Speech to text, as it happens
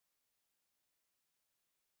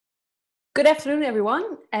Good afternoon,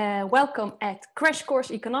 everyone. Welcome at Crash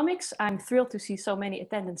Course Economics. I'm thrilled to see so many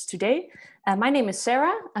attendants today. My name is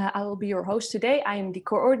Sara. I will be your host today. I am the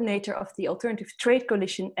coordinator of the Alternative Trade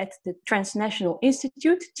Coalition at the Transnational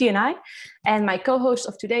Institute, TNI. And my co-host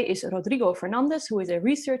of today is Rodrigo Fernandez, who is a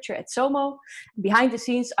researcher at SOMO. Behind the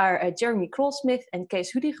scenes are Jeremy Krolsmith and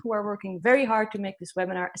Kees Hudig, who are working very hard to make this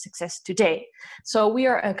webinar a success today. So we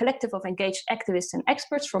are a collective of engaged activists and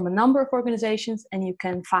experts from a number of organizations, and you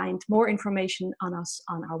can find more information on us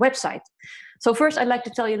on our website. So first, I'd like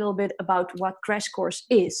to tell you a little bit about what Crash Course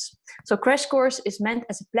is. So Crash Course is meant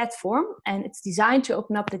as a platform, and it's designed to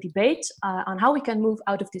open up the debate on how we can move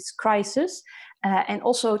out of this crisis and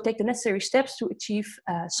also take the necessary steps to achieve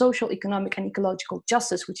social, economic, and ecological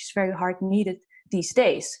justice, which is very hard needed these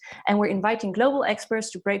days. And we're inviting global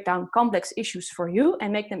experts to break down complex issues for you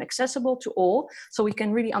and make them accessible to all, so we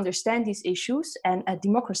can really understand these issues and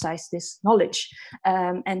democratize this knowledge.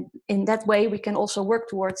 And in that way, we can also work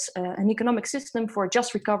towards an economic system for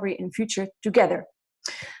just recovery and future together.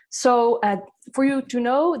 So for you to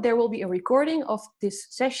know, there will be a recording of this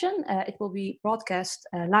session. It will be broadcast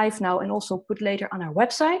live now and also put later on our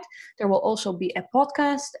website. There will also be a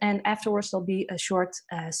podcast, and afterwards there'll be a short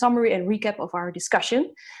summary and recap of our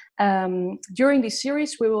discussion. During this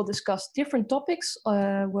series, we will discuss different topics.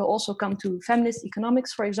 We'll also come to feminist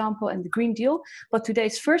economics, for example, and the Green Deal. But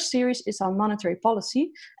today's first series is on monetary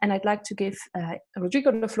policy, and I'd like to give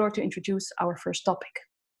Rodrigo the floor to introduce our first topic.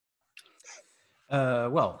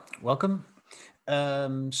 Welcome.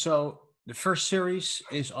 So the first series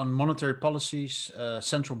is on monetary policies,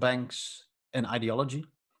 central banks, and ideology.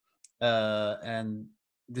 And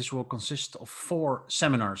this will consist of 4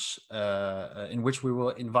 seminars in which we will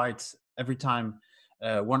invite every time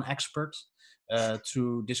one expert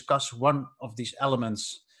to discuss one of these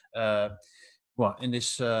elements in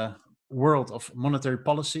this world of monetary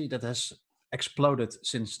policy that has exploded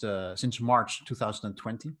since March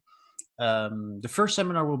 2020. The first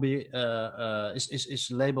seminar will be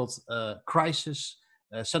is labeled "Crisis,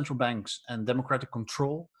 Central Banks and Democratic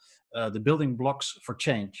Control: The Building Blocks for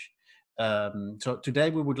Change." So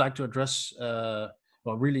today we would like to address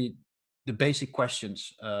really the basic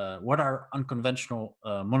questions. What are unconventional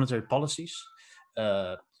monetary policies?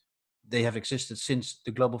 They have existed since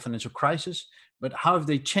the global financial crisis, but how have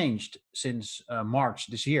they changed since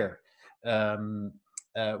March this year?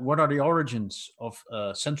 What are the origins of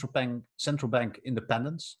central bank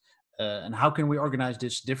independence, and how can we organize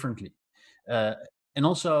this differently? And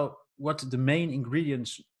also, what the main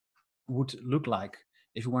ingredients would look like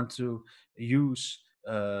if we want to use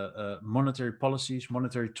monetary policies,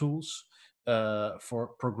 monetary tools for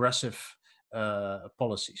progressive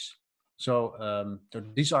policies. So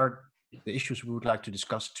these are the issues we would like to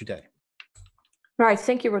discuss today. Right,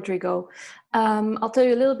 thank you, Rodrigo. I'll tell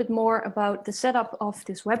you a little bit more about the setup of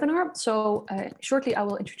this webinar. So shortly I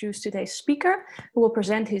will introduce today's speaker, who will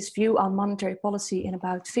present his view on monetary policy in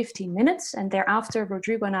about 15 minutes. And thereafter,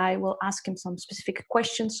 Rodrigo and I will ask him some specific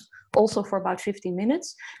questions, also for about 15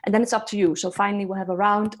 minutes. And then it's up to you. So finally, we'll have a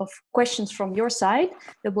round of questions from your side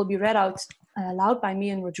that will be read out loud by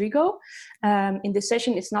me and Rodrigo. In this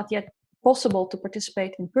session, it's not yet possible to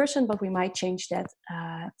participate in person, but we might change that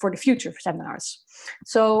for the future seminars.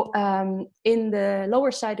 So in the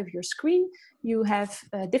lower side of your screen, you have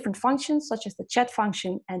different functions, such as the chat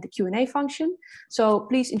function and the Q&A function. So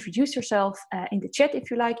please introduce yourself in the chat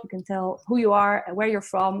if you like. You can tell who you are, where you're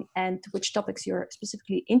from, and which topics you're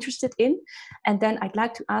specifically interested in. And then I'd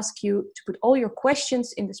like to ask you to put all your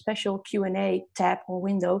questions in the special Q&A tab or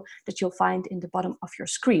window that you'll find in the bottom of your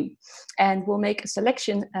screen. And we'll make a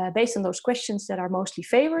selection based on those questions that are mostly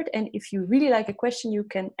favored. And if you really like a question, you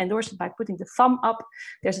can endorse it by putting the thumb up.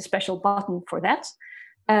 There's a special button for that.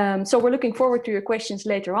 So we're looking forward to your questions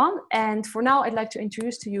later on. And for now, I'd like to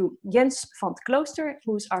introduce to you Jens van Klooster,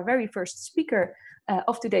 who's our very first speaker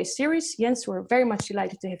of today's series. Jens, we're very much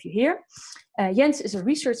delighted to have you here. Jens is a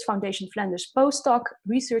Research Foundation Flanders postdoc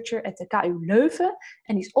researcher at the KU Leuven,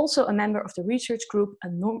 and he's also a member of the research group, a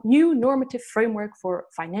new normative framework for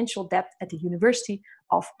financial debt at the University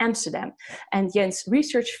of Amsterdam. And Jens'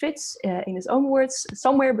 research fits, in his own words,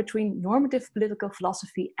 somewhere between normative political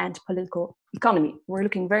philosophy and political economy. We're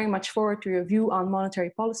looking very much forward to your view on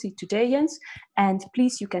monetary policy today, Jens, and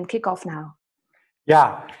please, you can kick off now.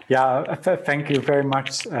 Thank you very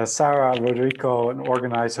much, Sara, Rodrigo, and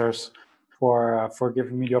organizers for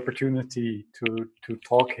giving me the opportunity to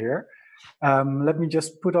talk here. Let me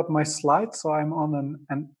just put up my slides. So I'm on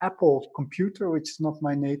an Apple computer, which is not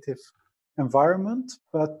my native environment,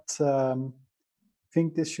 but I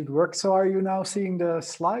think this should work. So are you now seeing the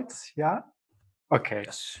slides? Yeah? Okay.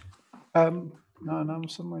 Yes. No, now I'm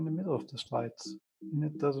somewhere in the middle of the slides and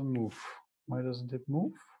it doesn't move. Why doesn't it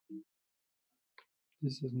move?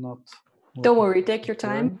 This is not. Don't worry, take your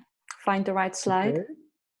time. Find the right slide. Okay.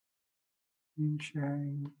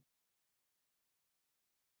 Sharing.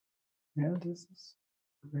 Yeah, this is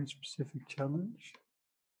a very specific challenge.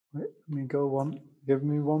 Wait, let me go one. Give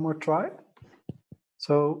me one more try.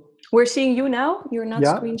 So we're seeing you now. You're not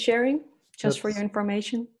screen sharing, just for your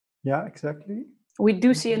information. Yeah, exactly. We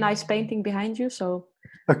do see a nice painting behind you, so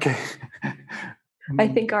okay. I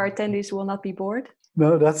think our attendees will not be bored.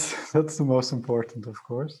 No, that's the most important, of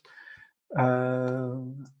course.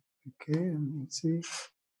 Okay, let's see.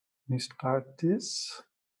 Let me start this.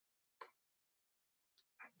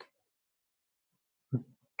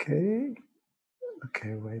 Okay.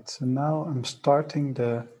 Okay, wait. So now I'm starting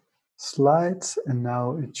the slides, and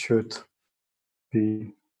now it should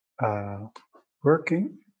be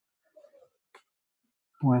working.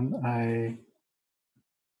 When I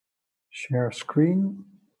share screen,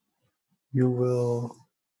 you will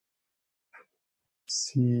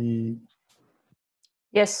see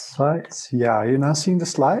slides. Yeah, you're now seeing the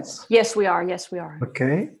slides? Yes, we are. Yes, we are.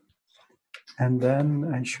 Okay. And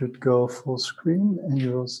then I should go full screen and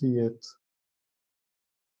you will see it.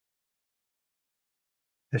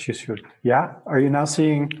 As you should. Yeah. Are you now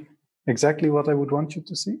seeing exactly what I would want you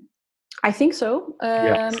to see? I think so.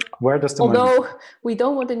 Yes. Where does the although money? We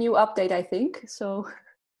don't want a new update, I think. So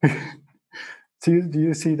do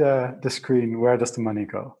you see the screen? Where does the money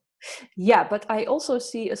go? Yeah, but I also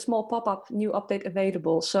see a small pop-up new update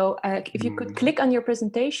available. So if you could click on your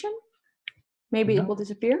presentation, maybe it will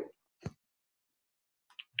disappear.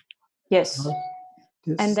 Yes.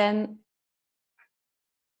 And then.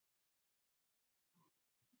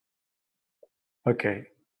 Okay.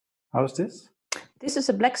 How's this? This is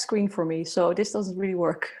a black screen for me, so this doesn't really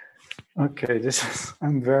work. Okay,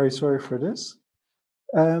 I'm very sorry for this.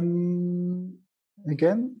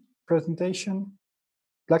 Again, presentation,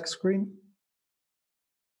 black screen.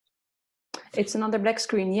 It's another black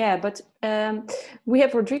screen, yeah, but we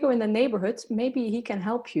have Rodrigo in the neighborhood. Maybe he can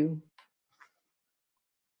help you.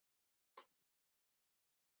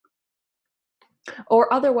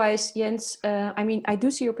 Or otherwise, Jens, I mean, I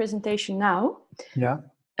do see your presentation now. Yeah.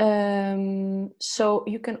 So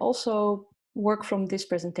you can also work from this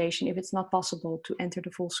presentation if it's not possible to enter the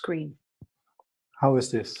full screen. How is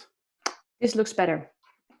this? This looks better.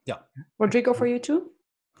 Yeah. Rodrigo, for you too?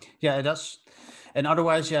 Yeah, it does. And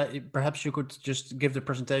otherwise, yeah, perhaps you could just give the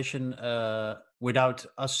presentation without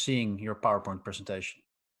us seeing your PowerPoint presentation.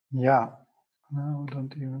 Yeah. No,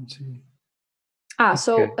 don't even see.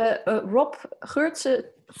 So Rob Geurtse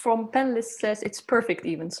from Panelists says it's perfect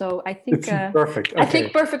even. So I think it's perfect. Okay. I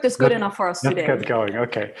think perfect is good enough for us today. Let's get going.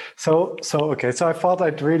 Okay. So I thought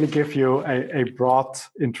I'd really give you a broad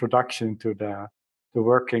introduction to the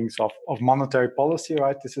workings of monetary policy,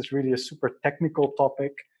 right? This is really a super technical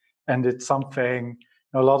topic, and it's something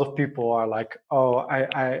a lot of people are like, oh,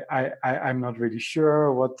 I'm not really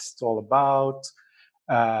sure what it's all about.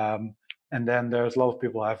 And then there's a lot of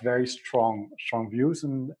people who have very strong views,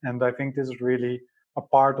 and I think this is really a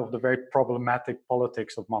part of the very problematic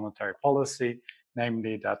politics of monetary policy,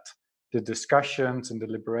 namely that the discussions and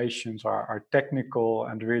deliberations are technical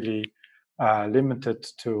and really limited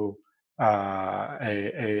to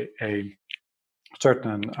a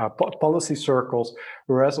certain policy circles,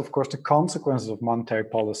 whereas of course the consequences of monetary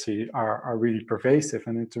policy are really pervasive,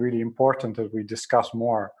 and it's really important that we discuss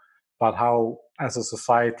more about how as a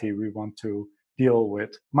society we want to deal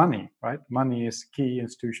with money, right? Money is a key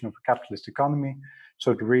institution of a capitalist economy, so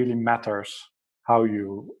it really matters how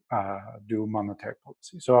you do monetary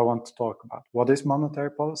policy. So I want to talk about what is monetary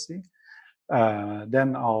policy,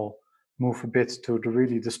 then I'll move a bit to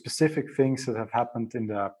the specific things that have happened in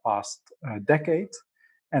the past decade.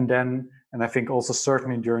 And I think also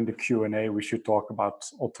certainly during the Q&A, we should talk about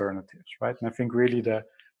alternatives, right? And I think really the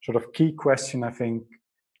sort of key question, I think,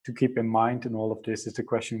 to keep in mind in all of this is the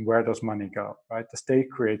question, where does money go, right? The state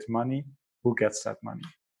creates money, who gets that money?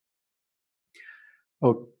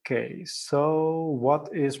 Okay, so what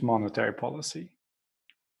is monetary policy?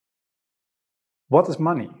 What is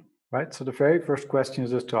money? Right, so the very first question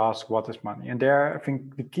is just to ask, what is money? And there, I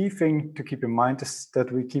think the key thing to keep in mind is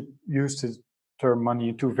that we use the term money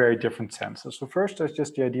in two very different senses. So first, there's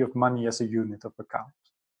just the idea of money as a unit of account.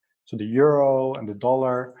 So the euro and the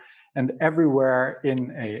dollar, and everywhere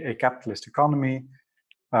in a capitalist economy,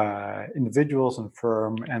 individuals and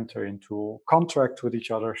firms enter into contract with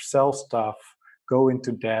each other, sell stuff, go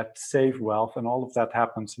into debt, save wealth, and all of that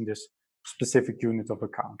happens in this specific unit of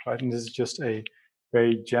account, right? And this is just a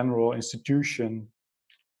very general institution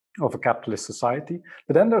of a capitalist society.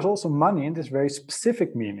 But then there's also money in this very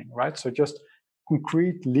specific meaning, right? So just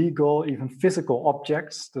concrete, legal, even physical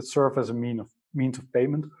objects that serve as a means of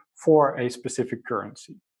payment for a specific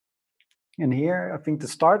currency. And here, I think the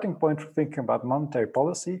starting point for thinking about monetary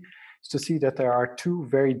policy is to see that there are two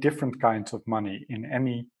very different kinds of money in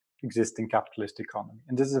any existing capitalist economy.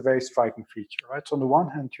 And this is a very striking feature, right? So on the one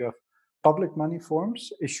hand, you have public money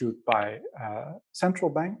forms issued by central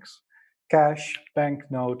banks, cash,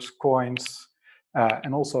 banknotes, coins,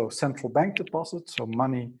 and also central bank deposits, so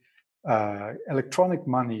money, electronic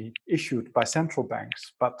money issued by central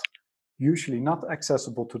banks, but usually not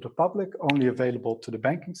accessible to the public, only available to the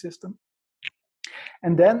banking system.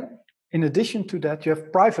 And then, in addition to that, you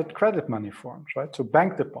have private credit money forms, right? So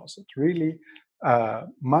bank deposits, really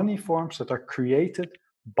money forms that are created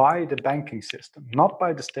by the banking system, not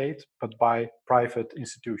by the state, but by private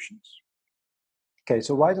institutions. Okay,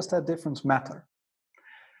 so why does that difference matter?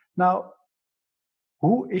 Now,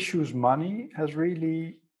 who issues money has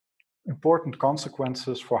really important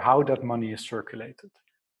consequences for how that money is circulated.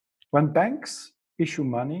 When banks issue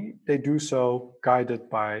money, they do so guided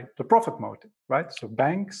by the profit motive, right? So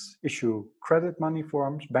banks issue credit money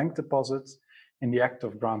forms, bank deposits in the act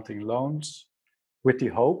of granting loans with the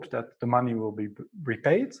hope that the money will be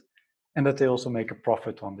repaid and that they also make a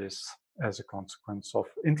profit on this as a consequence of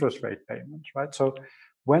interest rate payments, right? So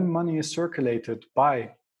when money is circulated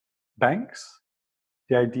by banks,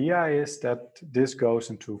 the idea is that this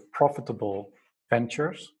goes into profitable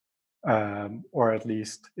ventures, or at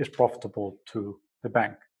least is profitable to the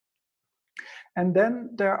bank. And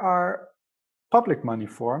then there are public money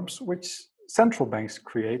forms which central banks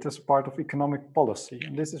create as part of economic policy.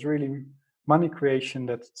 And this is really money creation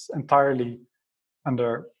that's entirely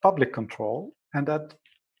under public control. And that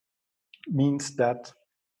means that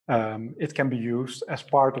it can be used as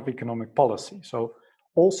part of economic policy. So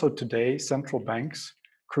also today, central banks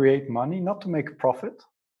create money not to make a profit,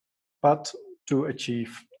 but to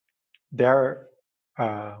achieve their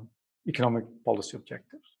economic policy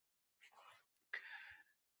objectives.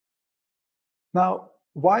 Now,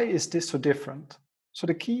 why is this so different? So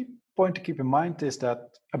the key point to keep in mind is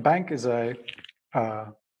that a bank is a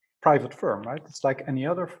private firm, right? It's like any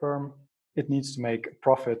other firm. It needs to make a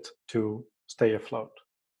profit to stay afloat.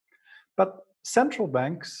 But central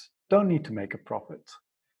banks don't need to make a profit.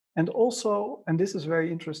 And also, and this is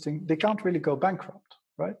very interesting, they can't really go bankrupt,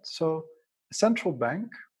 right? So a central bank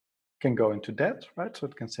can go into debt, right? So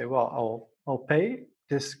it can say, well, I'll pay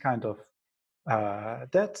this kind of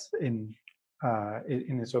debt in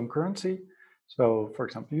its own currency. So, for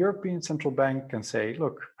example, European Central Bank can say,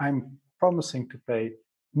 look, I'm promising to pay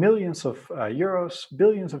millions of euros,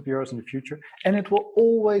 billions of euros in the future, and it will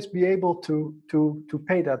always be able to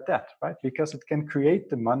pay that debt, right? Because it can create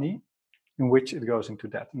the money in which it goes into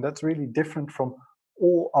debt. And that's really different from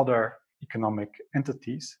all other economic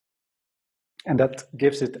entities. And that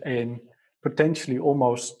gives it a potentially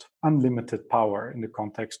almost unlimited power in the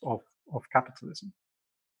context of capitalism.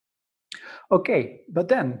 Okay, but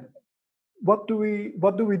then what do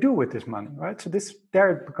we do with this money, right? So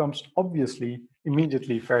there it becomes obviously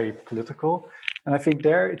immediately very political. And I think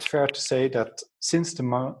there it's fair to say that since the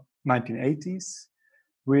 1980s,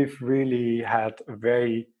 we've really had a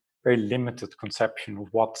very, very limited conception of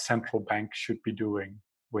what central banks should be doing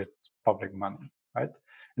with public money, right?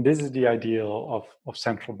 And this is the ideal of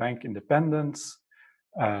central bank independence,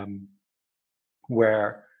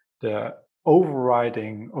 where the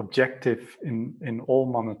overriding objective in all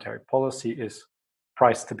monetary policy is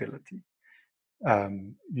price stability.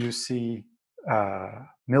 You see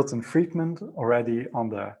Milton Friedman already on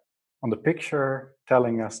the picture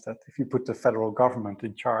telling us that if you put the federal government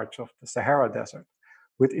in charge of the Sahara Desert,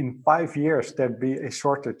 within 5 years there'd be a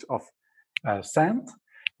shortage of sand.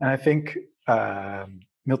 And I think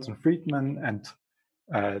Milton Friedman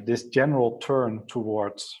and this general turn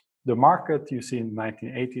towards the market you see in the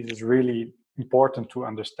 1980s is really important to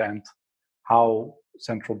understand how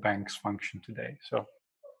central banks function today. So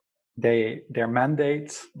their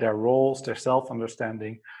mandates, their roles, their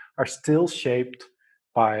self-understanding are still shaped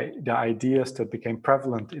by the ideas that became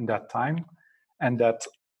prevalent in that time and that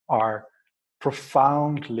are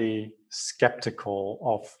profoundly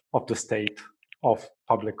skeptical of the state, of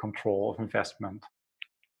public control, of investment.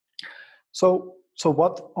 So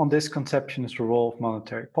what on this conception is the role of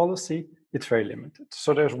monetary policy? It's very limited.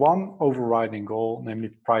 So there's one overriding goal, namely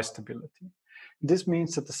price stability. This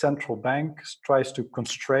means that the central bank tries to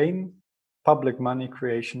constrain public money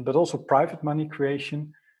creation, but also private money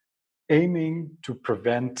creation, aiming to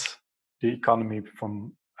prevent the economy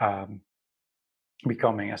from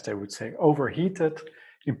becoming, as they would say, overheated.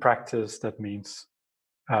 In practice, that means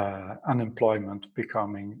unemployment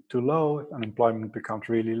becoming too low. If unemployment becomes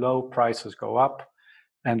really low, prices go up,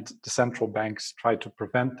 and the central banks try to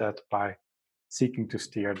prevent that by seeking to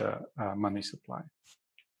steer the money supply.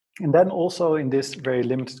 And then also in this very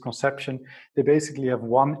limited conception, they basically have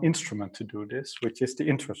one instrument to do this, which is the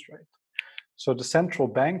interest rate. So the central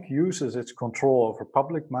bank uses its control over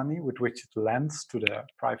public money with which it lends to the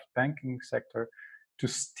private banking sector to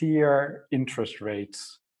steer interest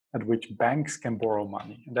rates at which banks can borrow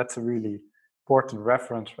money. And that's a really important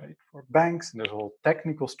reference rate for banks. And there's a whole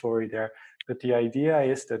technical story there. But the idea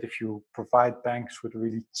is that if you provide banks with a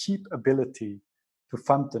really cheap ability to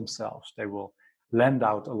fund themselves, they will lend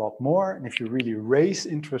out a lot more. And if you really raise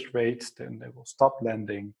interest rates, then they will stop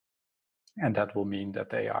lending. And that will mean that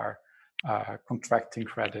they are contracting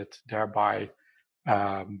credit, thereby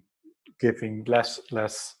giving less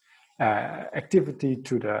activity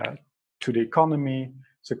to the economy.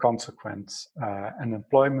 As a consequence,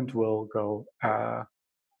 unemployment will go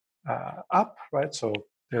up, right? So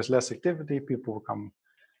there's less activity, people become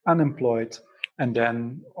unemployed, and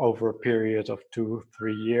then over a period of 2-3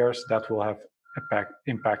 years, that will have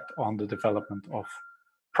impact on the development of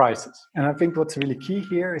prices. And I think what's really key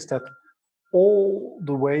here is that all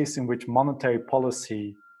the ways in which monetary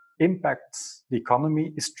policy impacts the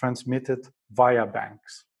economy is transmitted via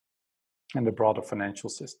banks and the broader financial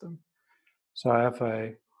system. So I have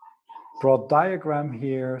a broad diagram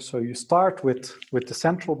here. So you start with the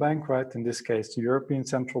central bank, right? In this case, the European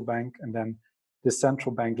Central Bank, and then the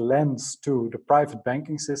central bank lends to the private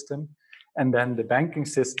banking system. And then the banking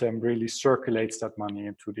system really circulates that money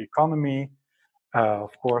into the economy.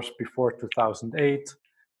 Of course, before 2008,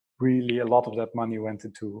 really a lot of that money went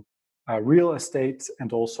into real estate,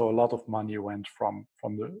 and also a lot of money went from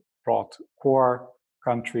the broad core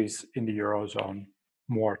countries in the Eurozone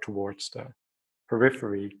more towards the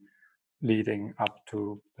periphery, leading up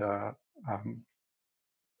to the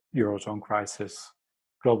Eurozone crisis,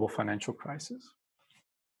 global financial crisis.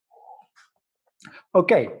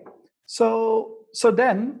 Okay, so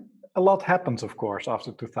then a lot happens, of course,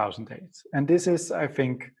 after 2008. And this is, I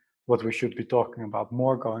think, what we should be talking about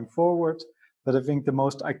more going forward. But I think the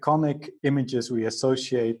most iconic images we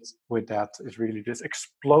associate with that is really this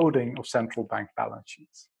exploding of central bank balance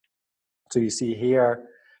sheets. So you see here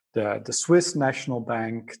the Swiss National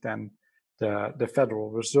Bank, then the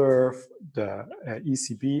Federal Reserve, the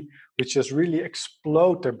ECB, which just really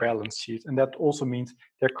explode their balance sheet. And that also means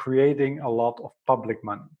they're creating a lot of public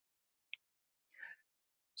money.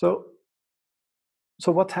 So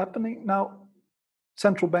what's happening now?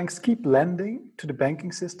 Central banks keep lending to the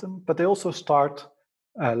banking system, but they also start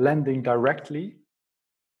lending directly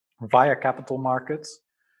via capital markets,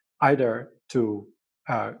 either to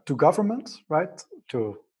governments, right?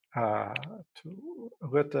 To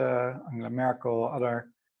Rutte, Angela Merkel, other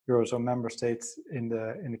Eurozone member states in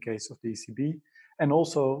the case of the ECB, and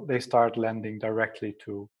also they start lending directly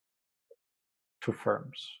to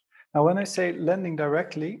firms. Now, when I say lending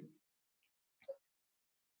directly,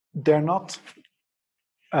 they're not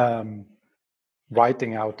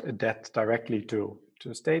writing out a debt directly to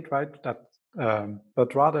the state, right?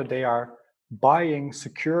 But rather they are buying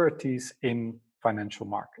securities in financial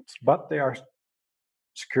markets, but they are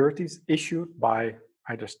securities issued by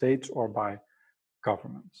either states or by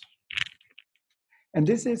governments. And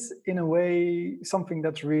this is, in a way, something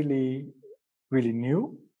that's really, really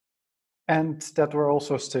new, and that we're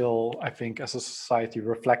also still, I think, as a society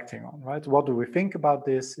reflecting on, right? What do we think about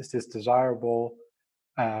this? Is this desirable?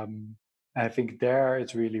 I think there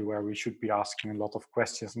is really where we should be asking a lot of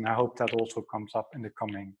questions, and I hope that also comes up in the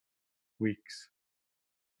coming weeks.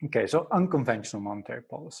 Okay, so unconventional monetary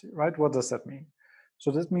policy, right? What does that mean?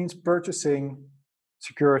 So that means purchasing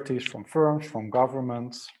securities from firms, from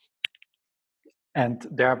governments, and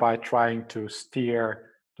thereby trying to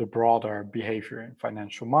steer the broader behavior in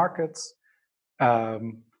financial markets.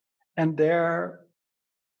 And there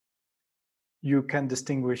you can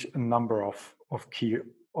distinguish a number of key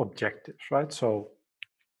objectives, right? So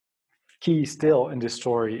key still in this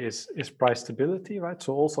story is price stability, right?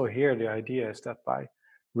 So also here the idea is that by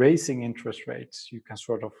raising interest rates, you can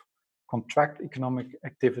sort of contract economic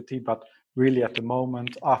activity, but really at the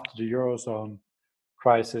moment after the Eurozone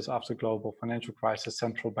crisis, after global financial crisis,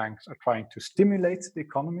 central banks are trying to stimulate the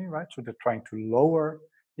economy, right? So they're trying to lower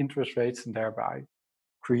interest rates and thereby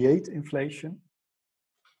create inflation.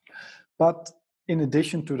 But in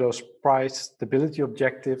addition to those price stability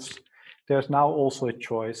objectives, there's now also a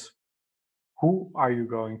choice. Who are you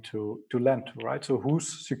going to lend to, right? So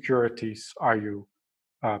whose securities are you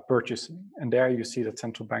purchasing? And there you see that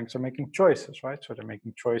central banks are making choices, right? So they're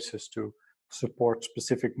making choices to support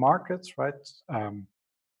specific markets, right?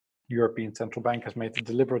 European Central Bank has made a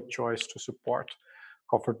deliberate choice to support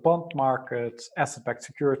covered bond markets, asset-backed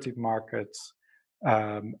security markets,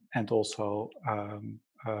 and also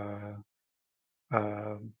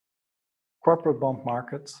corporate bond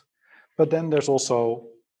markets. But then there's also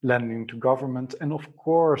lending to government. And of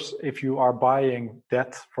course, if you are buying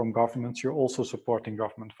debt from governments, you're also supporting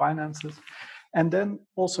government finances. And then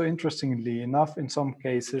also, interestingly enough, in some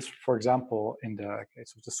cases, for example, in the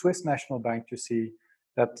case of the Swiss National Bank, you see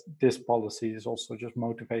that this policy is also just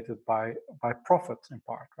motivated by profit in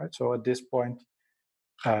part, right? So at this point,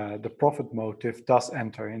 the profit motive does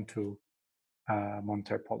enter into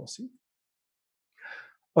monetary policy.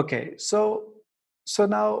 Okay, so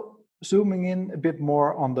now zooming in a bit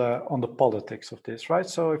more on the politics of this, right?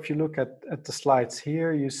 So if you look at the slides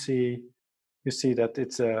here, you see that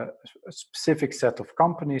it's a specific set of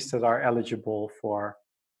companies that are eligible for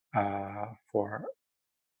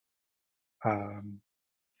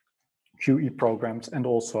QE programs, and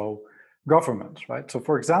also governments, right? So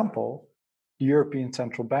for example, the European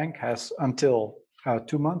Central Bank has, until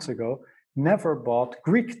 2 months ago, never bought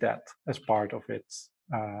Greek debt as part of its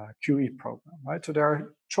QE program, right? So there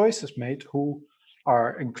are choices made who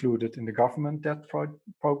are included in the government debt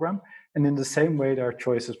program, and in the same way there are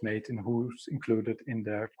choices made in who's included in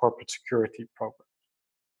the corporate security program.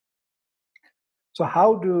 So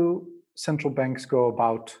how do central banks go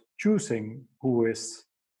about choosing who is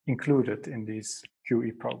included in these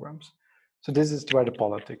QE programs? So this is where the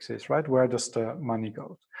politics is, right? Where does the money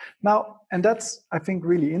go? Now, and that's, I think,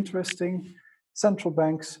 really interesting. Central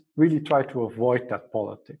banks really try to avoid that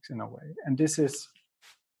politics in a way. And this is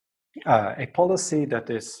a policy that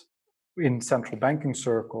is, in central banking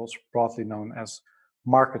circles, broadly known as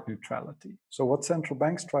market neutrality. So what central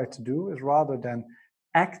banks try to do is, rather than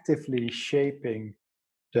actively shaping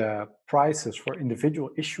the prices for individual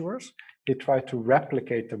issuers, they try to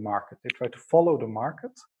replicate the market. They try to follow the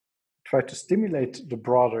market, try to stimulate the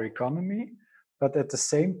broader economy, but at the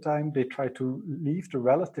same time, they try to leave the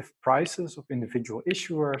relative prices of individual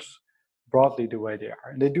issuers broadly the way they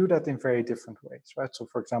are. And they do that in very different ways, right? So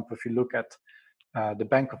for example, if you look at the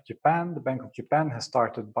Bank of Japan, the Bank of Japan has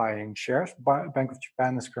started buying shares. Bank of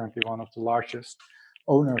Japan is currently one of the largest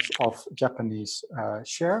owners of Japanese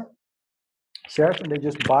shares, and they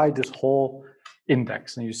just buy this whole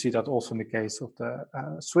index. And you see that also in the case of the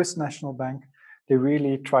Swiss National Bank. They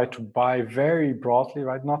really try to buy very broadly,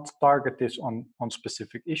 right? Not target this on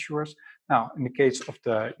specific issuers. Now, in the case of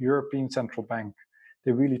the European Central Bank,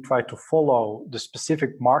 they really try to follow the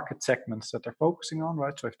specific market segments that they're focusing on,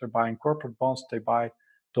 right? So if they're buying corporate bonds, they buy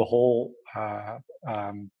the whole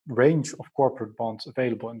range of corporate bonds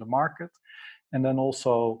available in the market. And then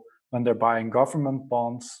also, when they're buying government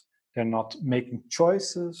bonds, they're not making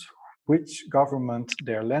choices which government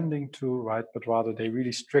they're lending to, right? But rather they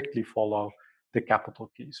really strictly follow the capital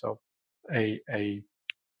key. So the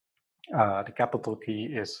capital key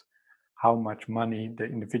is how much money the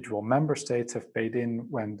individual member states have paid in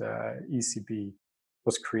when the ECB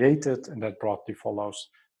was created, and that broadly follows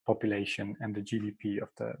population and the GDP of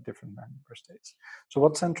the different member states. So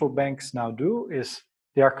what central banks now do is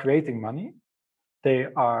they are creating money. They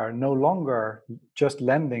are no longer just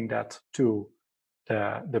lending that to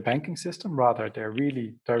the banking system. Rather, they're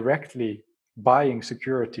really directly buying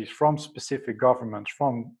securities from specific governments,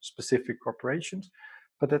 from specific corporations,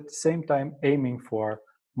 but at the same time aiming for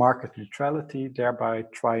market neutrality, thereby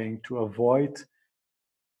trying to avoid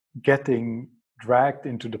getting dragged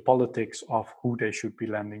into the politics of who they should be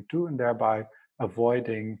lending to, and thereby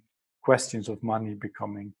avoiding questions of money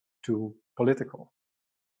becoming too political.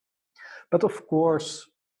 But of course,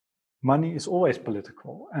 money is always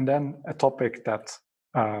political. And then a topic that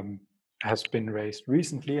has been raised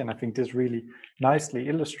recently, and I think this really nicely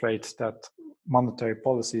illustrates that monetary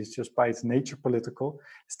policy is just by its nature political,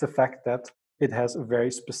 is the fact that it has a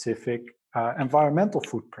very specific environmental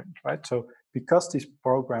footprint, right? So because these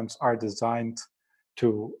programs are designed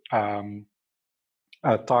to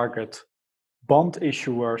target bond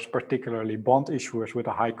issuers, particularly bond issuers with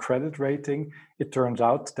a high credit rating, it turns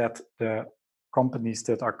out that the companies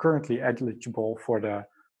that are currently eligible for the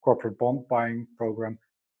corporate bond buying program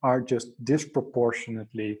are just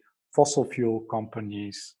disproportionately fossil fuel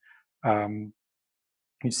companies. You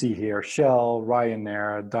see here Shell,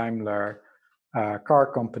 Ryanair, Daimler,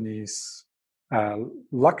 car companies,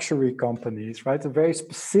 luxury companies, right? A very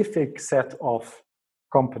specific set of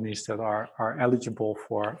companies that are eligible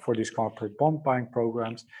for these corporate bond buying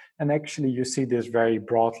programs. And actually you see this very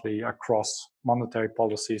broadly across monetary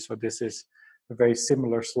policy. So this is a very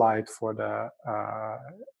similar slide for the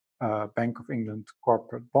Bank of England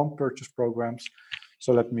corporate bond purchase programs.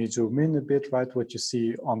 So let me zoom in a bit, right? What you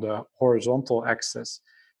see on the horizontal axis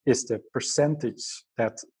is the percentage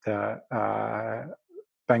that the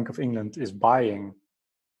Bank of England is buying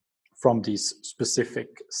from these specific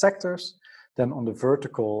sectors. Then on the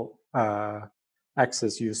vertical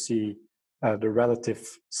axis, you see the relative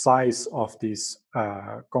size of these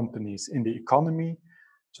companies in the economy.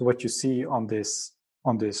 So what you see on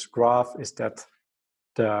this graph is that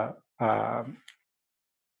the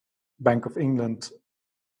Bank of England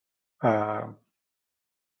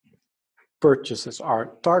purchases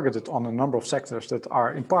are targeted on a number of sectors that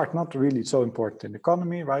are in part not really so important in the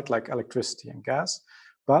economy, right? Like electricity and gas,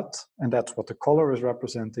 but, and that's what the color is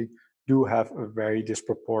representing, do have a very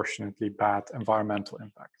disproportionately bad environmental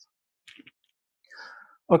impact.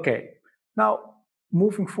 Okay, now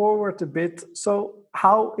moving forward a bit. So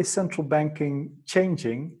how is central banking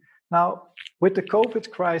changing? Now, with the COVID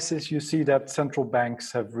crisis, you see that central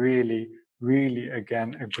banks have really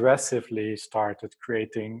again aggressively started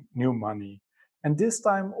creating new money. And this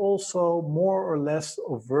time also more or less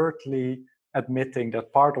overtly admitting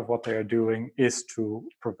that part of what they are doing is to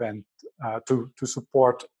prevent, to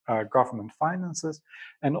support government finances,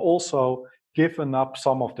 and also given up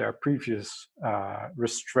some of their previous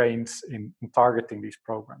restraints in targeting these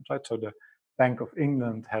programs, right? So the Bank of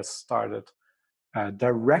England has started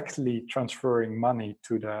directly transferring money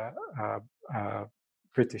to the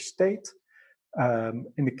British state.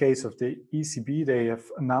 In the case of the ECB, they have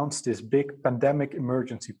announced this big pandemic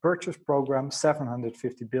emergency purchase program,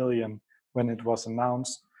 750 billion when it was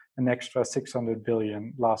announced, an extra 600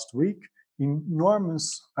 billion last week,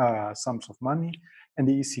 enormous sums of money. And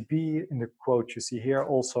the ECB, in the quote you see here,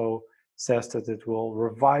 also says that it will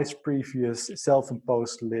revise previous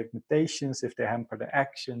self-imposed limitations if they hamper the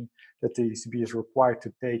action that the ECB is required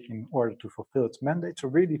to take in order to fulfill its mandate. So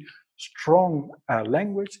really strong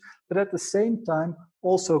language, but at the same time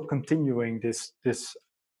also continuing this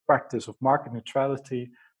practice of market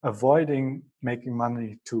neutrality, avoiding making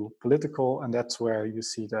money too political. And that's where you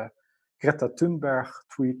see the Greta Thunberg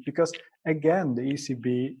tweet, because again, the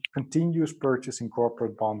ECB continues purchasing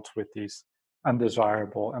corporate bonds with these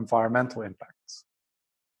undesirable environmental impacts.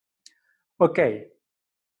 Okay,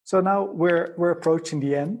 so now we're approaching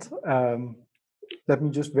the end. Let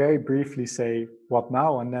me just very briefly say what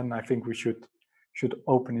now, and then I think we should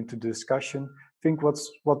open into discussion. I think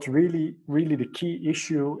what's really the key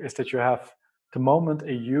issue is that you have at the moment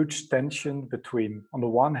a huge tension between, on the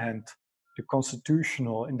one hand, the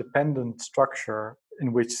constitutional independent structure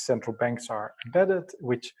in which central banks are embedded,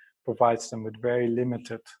 which provides them with very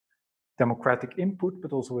limited democratic input,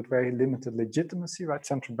 but also with very limited legitimacy, right?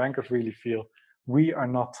 Central bankers really feel we are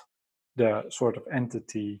not the sort of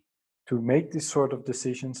entity to make these sort of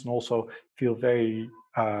decisions, and also feel very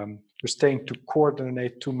restrained to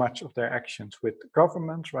coordinate too much of their actions with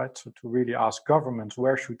governments, right? So to really ask governments,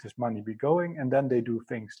 where should this money be going? And then they do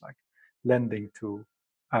things like lending to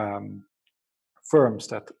firms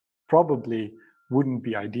that probably wouldn't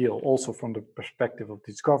be ideal also from the perspective of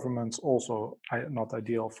these governments, also not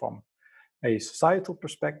ideal from a societal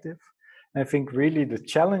perspective. And I think really the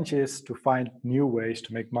challenge is to find new ways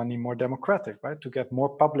to make money more democratic, right? To get more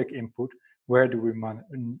public input. Where do we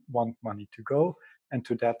want money to go? And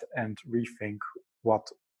to that end, rethink what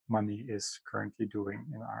money is currently doing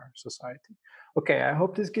in our society. Okay, I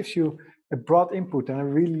hope this gives you a broad input, and I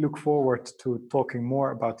really look forward to talking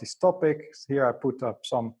more about this topic. Here I put up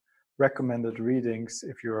some recommended readings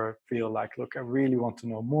if you feel like, look, I really want to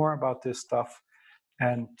know more about this stuff.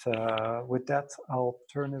 And with that, I'll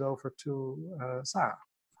turn it over to Sara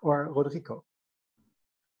or Rodrigo.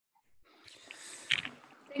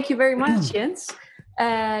 Thank you very much, Jens.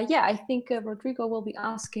 Yeah, I think Rodrigo will be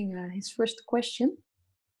asking his first question.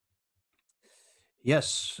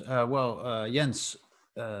 Yes, well, Jens,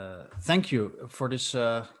 thank you for this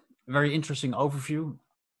very interesting overview,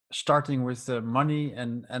 starting with money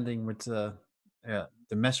and ending with the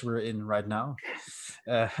mess we're in right now.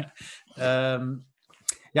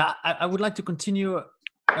 Yeah, I would like to continue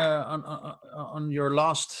on your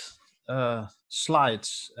last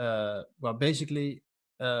slides. Well, basically,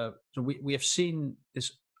 so we have seen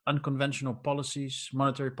this unconventional policies,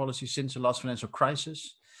 monetary policies since the last financial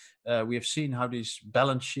crisis. We have seen how these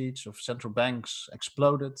balance sheets of central banks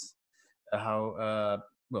exploded, how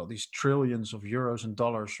well, these trillions of euros and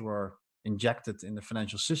dollars were injected in the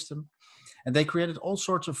financial system, and they created all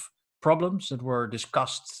sorts of problems that were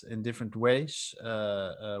discussed in different ways.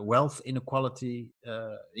 Wealth inequality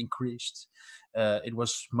increased. It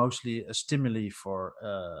was mostly a stimuli for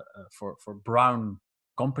brown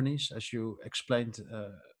companies, as you explained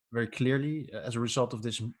very clearly. As a result of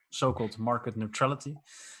this so-called market neutrality,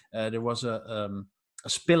 there was a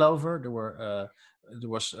spillover. There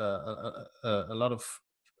was a lot of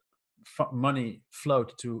money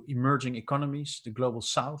flowed to emerging economies, the global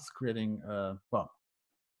south, creating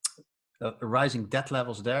rising debt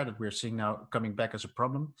levels there that we're seeing now coming back as a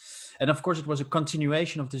problem. And of course, it was a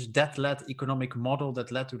continuation of this debt-led economic model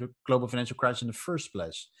that led to the global financial crisis in the first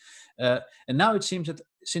place. And now it seems that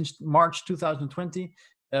since March 2020,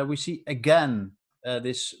 we see again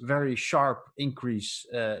this very sharp increase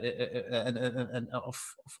of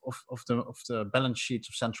the balance sheets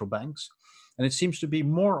of central banks. And it seems to be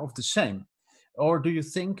more of the same. Or do you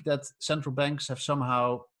think that central banks have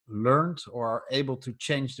somehow learned or are able to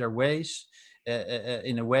change their ways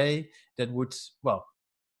in a way that would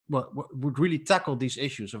really tackle these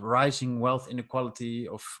issues of rising wealth inequality,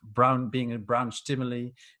 of being a brown stimuli,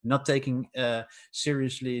 not taking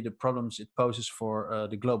seriously the problems it poses for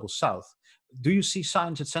the global south? Do you see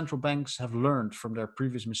signs that central banks have learned from their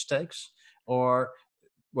previous mistakes, or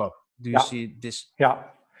do you see this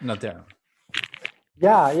not there?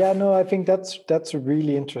 Yeah, no, I think that's a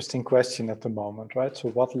really interesting question at the moment, right? So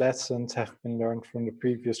what lessons have been learned from the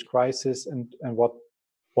previous crisis, and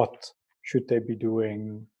what should they be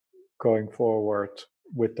doing going forward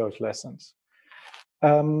with those lessons?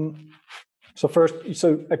 So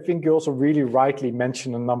I think you also really rightly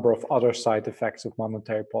mentioned a number of other side effects of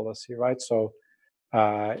monetary policy, right? So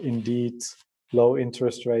indeed, low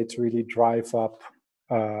interest rates really drive up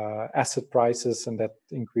asset prices, and that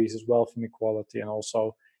increases wealth inequality. And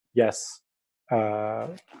also, yes,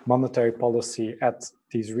 monetary policy at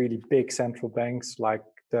these really big central banks like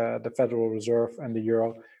the Federal Reserve and the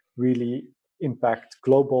Euro really impact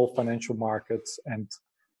global financial markets, and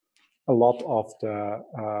a lot of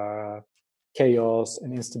the chaos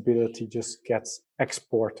and instability just gets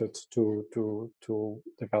exported to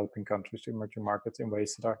developing countries, to emerging markets, in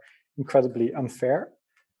ways that are incredibly unfair.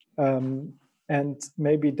 And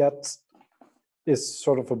maybe that is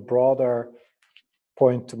sort of a broader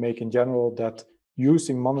point to make in general, that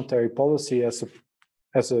using monetary policy as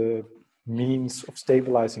a means of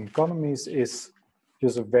stabilizing economies is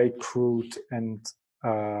just a very crude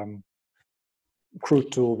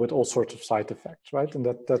tool with all sorts of side effects, right? And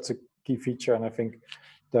that's a key feature. And I think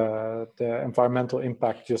the environmental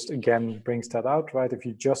impact just again brings that out, right? If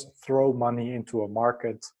you just throw money into a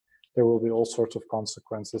market, there will be all sorts of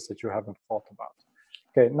consequences that you haven't thought about.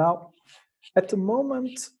 Okay, now at the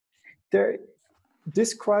moment,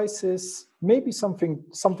 this crisis, maybe something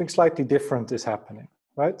slightly different is happening,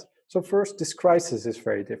 right? So first, this crisis is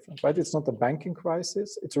very different, right? It's not a banking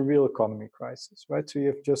crisis, it's a real economy crisis, right? So you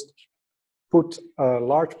have just put a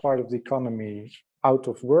large part of the economy out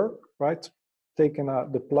of work, right? Taken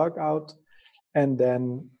the plug out, and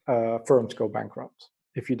then firms go bankrupt.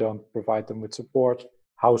 If you don't provide them with support,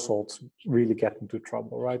 households really get into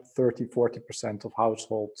trouble, right? 30-40% of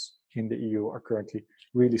households in the EU are currently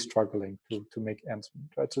really struggling to make ends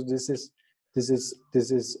meet, right? So this is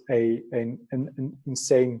an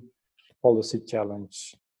insane policy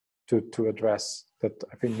challenge to address, that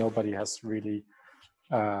I think nobody has really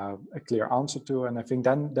a clear answer to. And I think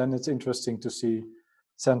then it's interesting to see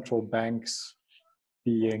central banks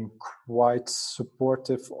being quite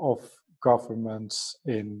supportive of governments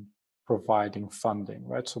in providing funding,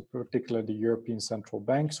 right? So particularly the European Central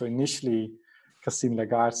Bank. So initially, Christine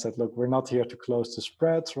Lagarde said, look, we're not here to close the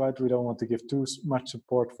spreads, right? We don't want to give too much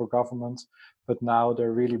support for governments. But now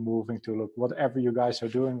they're really moving to, look, whatever you guys are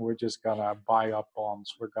doing, we're just gonna buy up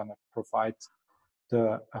bonds. We're gonna provide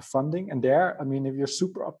the funding. And there, I mean, if you're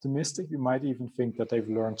super optimistic, you might even think that they've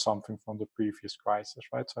learned something from the previous crisis,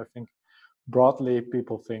 right? So I think broadly,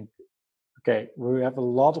 people think, okay, we have a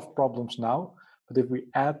lot of problems now, but if we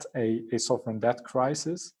add a sovereign debt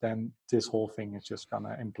crisis, then this whole thing is just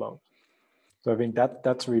gonna implode. So I think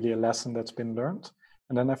that's really a lesson that's been learned.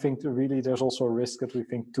 And then I think there's also a risk that we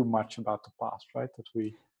think too much about the past, right? That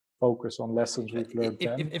we focus on lessons we've learned.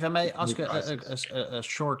 If I may ask a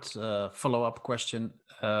short follow-up question.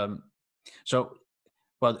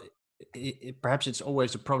 Perhaps it's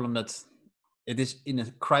always a problem that it is in a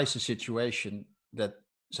crisis situation that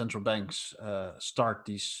central banks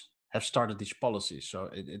have started these policies. So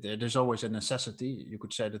there's always a necessity. You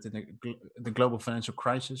could say that in the global financial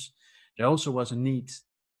crisis, there also was a need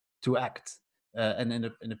to act, and in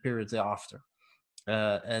the period thereafter.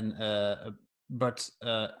 But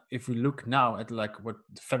if we look now at like what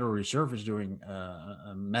the Federal Reserve is doing,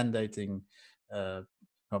 mandating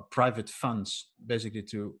private funds basically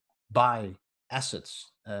to buy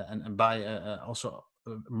assets and buy also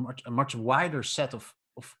a much wider set of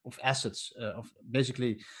assets, of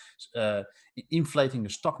basically inflating the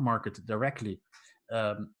stock market directly.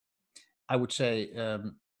 I would say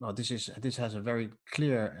well, this has a very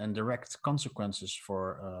clear and direct consequences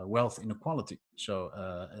for wealth inequality. So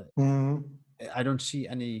I don't see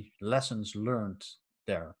any lessons learned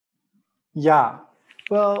there. Yeah,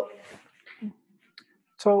 well,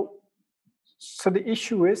 so the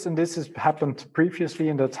issue is, and this has happened previously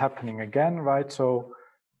and that's happening again, right? So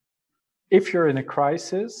if you're in a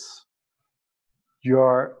crisis,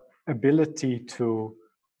 your ability to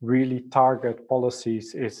really target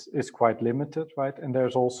policies is quite limited, right? And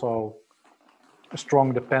there's also a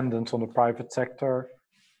strong dependence on the private sector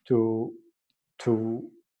to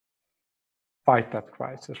fight that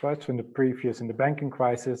crisis, right? So in the banking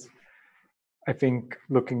crisis, I think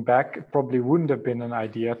looking back, it probably wouldn't have been an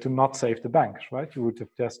idea to not save the banks, right? You would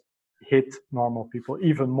have just hit normal people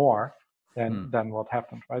even more than what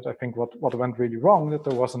happened, right? I think what went really wrong, that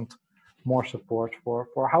there wasn't more support for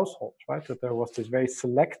households, right? That there was this very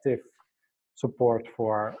selective support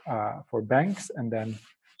for banks, and then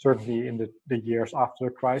certainly in the years after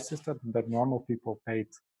the crisis, that normal people paid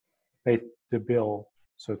the bill,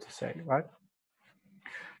 so to say, right?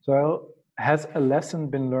 So has a lesson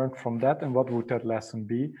been learned from that, and what would that lesson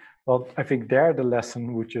be? Well, I think there the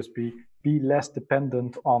lesson would just be less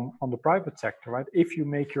dependent on the private sector, right? If you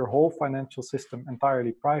make your whole financial system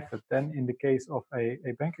entirely private, then in the case of a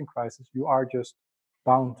banking crisis, you are just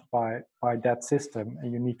bound by that system,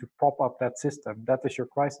 and you need to prop up that system. That is your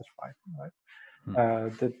crisis fighting,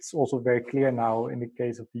 right? That's also very clear now in the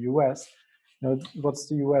case of the US. You know, what's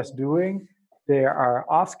the US doing? They are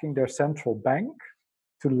asking their central bank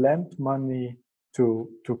to lend money to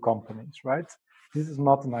companies, right? This is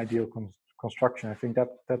not an ideal construction. I think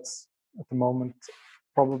that's at the moment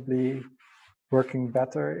probably working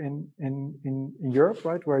better in Europe,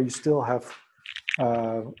 right? Where you still have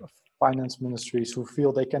finance ministries who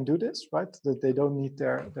feel they can do this, right? That they don't need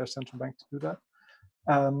their central bank to do that.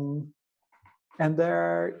 And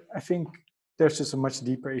there, I think there's just a much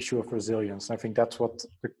deeper issue of resilience. I think that's what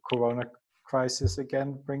the Corona crisis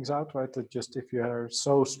again brings out, right? That just if you are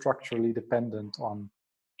so structurally dependent on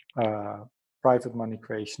private money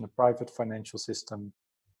creation, a private financial system,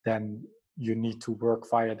 then you need to work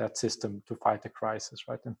via that system to fight the crisis,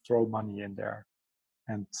 right? And throw money in there.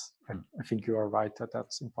 And I think you are right that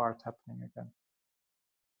that's in part happening again.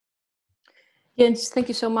 Jens, thank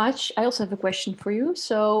you so much. I also have a question for you.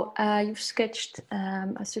 So you've sketched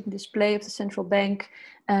a certain display of the central bank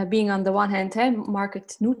being on the one hand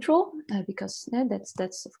market neutral, because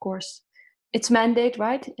that's of course its mandate,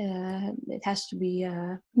 right? It has to be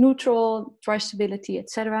neutral, price stability,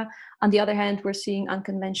 etc. On the other hand, we're seeing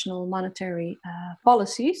unconventional monetary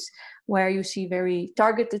policies where you see very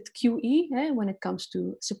targeted QE when it comes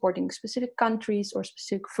to supporting specific countries or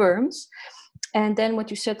specific firms. And then what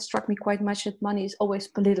you said struck me quite much, that money is always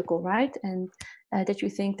political, right? And that you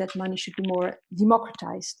think that money should be more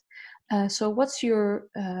democratized. So what's your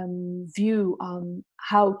view on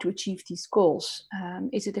how to achieve these goals?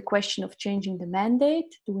 Is it a question of changing the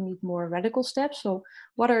mandate? Do we need more radical steps? So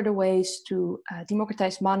what are the ways to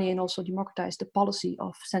democratize money and also democratize the policy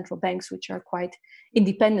of central banks, which are quite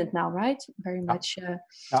independent now, right? Very much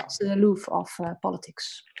still aloof of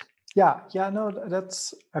politics. No,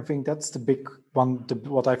 I think that's the big one.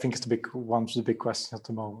 What I think is the big question at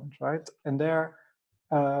the moment, right? And there,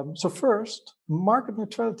 so first, market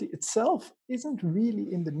neutrality itself isn't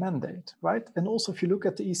really in the mandate, right? And also, if you look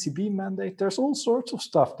at the ECB mandate, there's all sorts of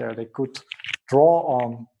stuff there they could draw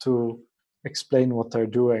on to explain what they're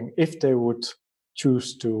doing if they would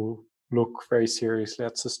choose to look very seriously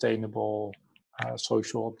at sustainable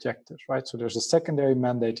social objectives, right? So there's a secondary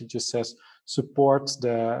mandate that just says support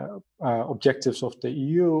the objectives of the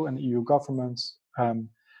EU and EU governments.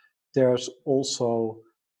 There's also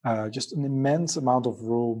just an immense amount of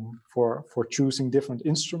room for choosing different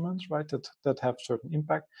instruments, right? That have certain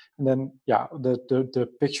impact. And then, the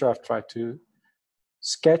picture I've tried to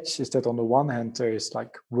sketch is that on the one hand there is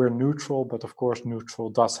like we're neutral, but of course neutral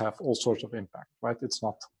does have all sorts of impact, right? It's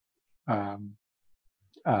not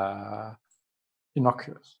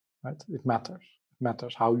innocuous, right? It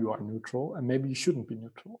matters how you are neutral, and maybe you shouldn't be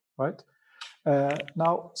neutral, right?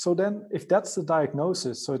 Now, so then if that's the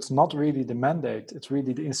diagnosis, so it's not really the mandate, it's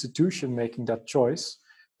really the institution making that choice,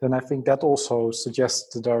 then I think that also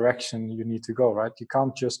suggests the direction you need to go, right? You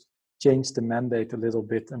can't just change the mandate a little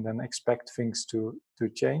bit and then expect things to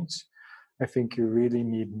change. I think you really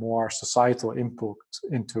need more societal input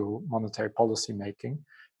into monetary policy making.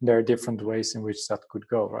 And there are different ways in which that could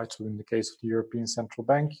go, right? So in the case of the European Central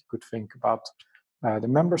Bank, you could think about the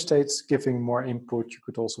member states giving more input. You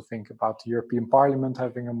could also think about the European Parliament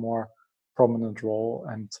having a more prominent role.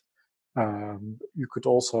 And you could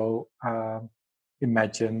also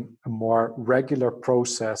imagine a more regular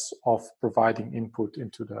process of providing input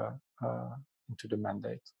into the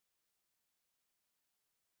mandate.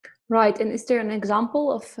 Right, and is there an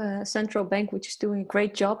example of a central bank which is doing a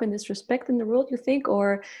great job in this respect in the world, you think,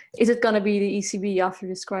 or is it going to be the ECB after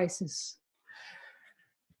this crisis?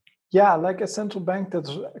 Yeah, like a central bank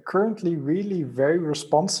that's currently really very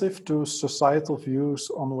responsive to societal views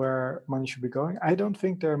on where money should be going. I don't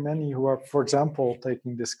think there are many who are, for example,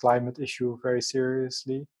 taking this climate issue very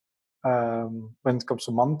seriously. When it comes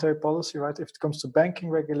to monetary policy, right? If it comes to banking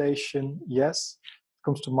regulation, yes. If it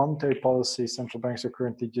comes to monetary policy, central banks are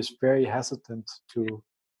currently just very hesitant to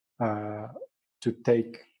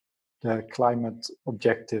take the climate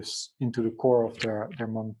objectives into the core of their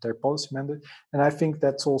monetary policy mandate. And I think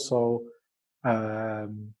that's also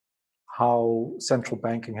how central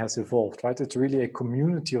banking has evolved, right? It's really a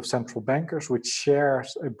community of central bankers which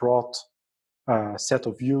shares a broad set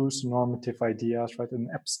of views, normative ideas, right? An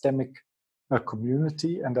epistemic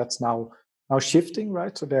community, and that's now shifting,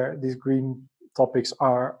 right? So these green topics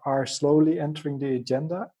are slowly entering the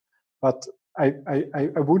agenda, but I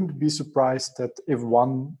wouldn't be surprised that if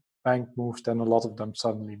one bank moves, then a lot of them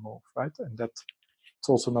suddenly move, right? And that it's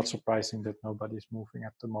also not surprising that nobody's moving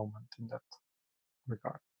at the moment in that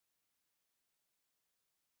regard.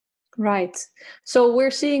 Right. So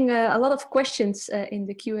we're seeing a lot of questions in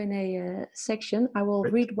the Q&A section. I will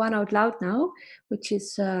read one out loud now, which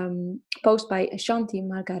is posed by Shanti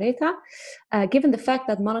Margareta. Given the fact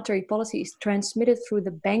that monetary policy is transmitted through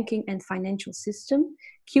the banking and financial system,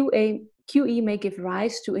 QE may give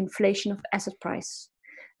rise to inflation of asset price,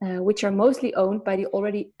 which are mostly owned by the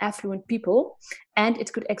already affluent people, and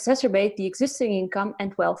it could exacerbate the existing income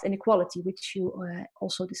and wealth inequality, which you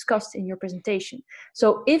also discussed in your presentation.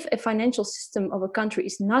 So if a financial system of a country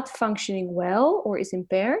is not functioning well or is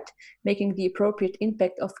impaired, making the appropriate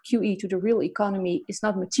impact of QE to the real economy is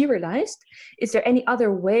not materialized, is there any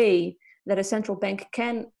other way that a central bank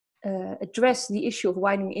can address the issue of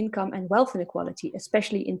widening income and wealth inequality,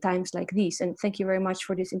 especially in times like these? And thank you very much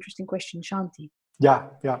for this interesting question, Shanti. Yeah.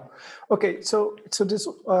 Okay, so this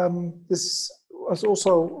was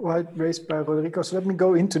also raised by Rodrigo. So let me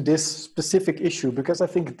go into this specific issue, because I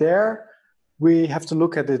think there we have to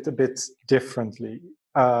look at it a bit differently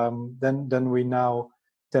than we now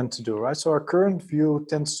tend to do, right? So our current view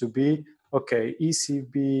tends to be, okay,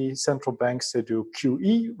 ECB, central banks, they do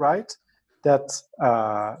QE, right? That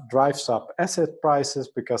drives up asset prices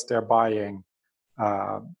because they're buying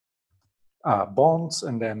bonds,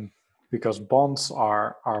 and then because bonds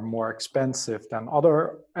are more expensive than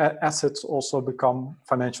other assets,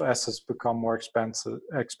 financial assets become more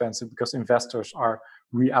expensive because investors are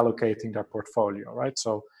reallocating their portfolio, right?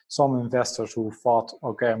 So some investors who thought,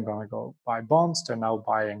 okay, I'm going to go buy bonds, they're now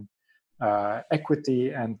buying equity,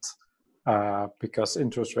 and because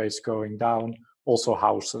interest rates going down, also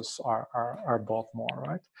houses are bought more,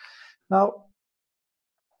 right? Now,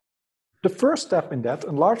 the first step in that,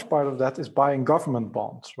 and large part of that, is buying government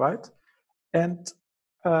bonds, right? And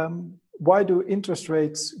why do interest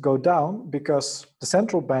rates go down? Because the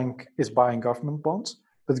central bank is buying government bonds,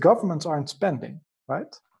 but governments aren't spending,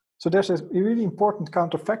 right? So there's a really important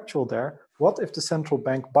counterfactual there. What if the central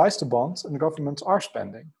bank buys the bonds and the governments are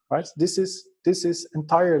spending, right? This is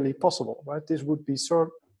entirely possible, right? This would be sort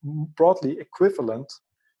of broadly equivalent,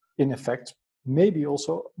 in effect, maybe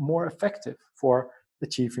also more effective for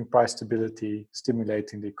achieving price stability,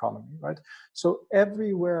 stimulating the economy, right? So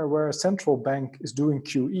everywhere where a central bank is doing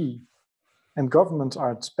QE and governments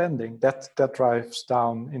aren't spending, that drives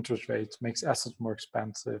down interest rates, makes assets more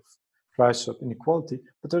expensive, drives up inequality.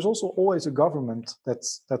 But there's also always a government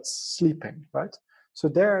that's sleeping, right? So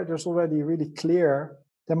there's already a really clear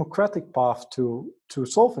democratic path to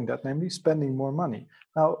solving that, namely spending more money.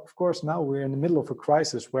 Now, of course, now we're in the middle of a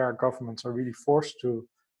crisis where governments are really forced to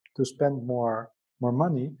spend more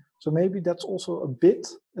money. So maybe that's also a bit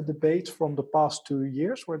a debate from the past 2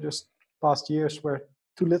 years, where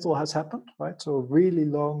too little has happened, right? So really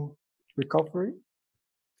long recovery.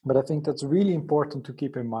 But I think that's really important to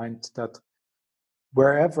keep in mind, that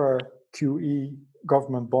wherever QE,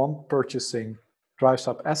 government bond purchasing, drives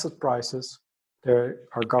up asset prices, there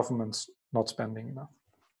are governments not spending enough.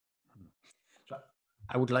 So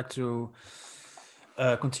I would like to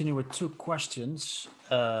continue with two questions.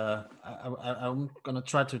 I'm going to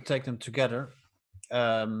try to take them together.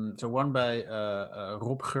 So one by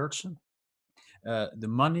Rob Geurtsen. The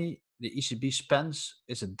money the ECB spends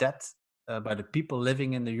is a debt by the people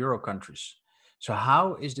living in the Euro countries. So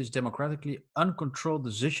how is this democratically uncontrolled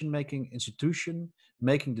decision-making institution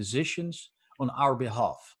making decisions on our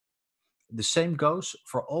behalf? The same goes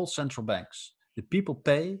for all central banks. The people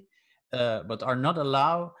pay but are not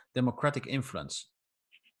allow democratic influence.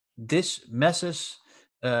 This messes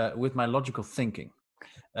with my logical thinking.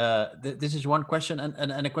 This is one question,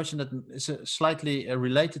 and a question that is slightly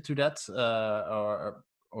related to that,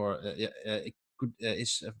 or it could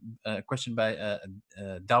is a question by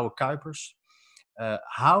Douwe Kuipers.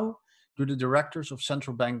 How do the directors of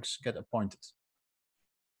central banks get appointed?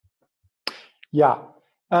 Yeah.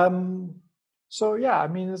 So yeah, I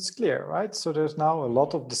mean, it's clear, right? So there's now a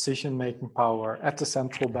lot of decision-making power at the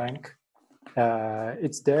central bank.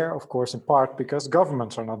 It's there, of course, in part because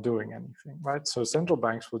governments are not doing anything, right? So central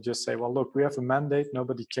banks will just say, well, look, we have a mandate.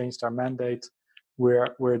 Nobody changed our mandate.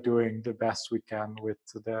 We're doing the best we can with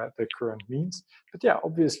the current means. But yeah,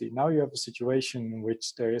 obviously, now you have a situation in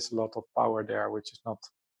which there is a lot of power there, which is not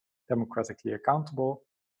democratically accountable.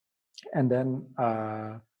 And then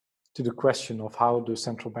to the question of how do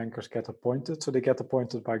central bankers get appointed? So they get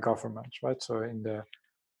appointed by governments, right? So in the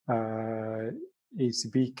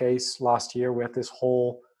ECB case last year, we had this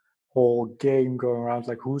whole game going around,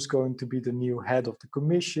 like who's going to be the new head of the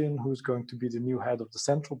commission, who's going to be the new head of the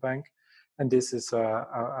central bank. And this is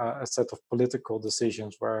a set of political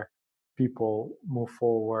decisions where people move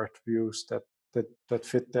forward views that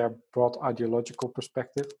fit their broad ideological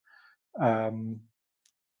perspective.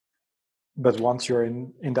 But once you're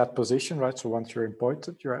in that position, right? So once you're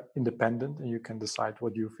appointed, you're independent and you can decide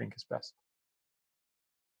what you think is best.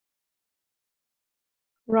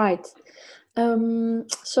 Right.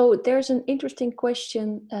 So there's an interesting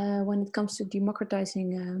question when it comes to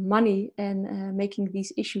democratizing money and making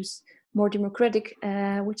these issues more democratic,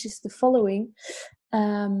 which is the following.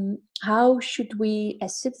 How should we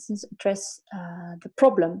as citizens address the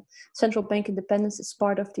problem? Central bank independence is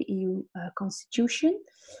part of the EU constitution.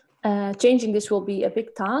 Changing this will be a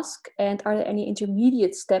big task. And are there any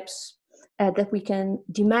intermediate steps that we can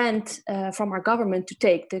demand from our government to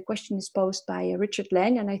take? The question is posed by Richard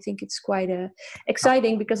Lang, and I think it's quite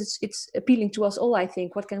exciting because it's appealing to us all, I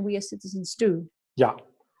think. What can we as citizens do? Yeah.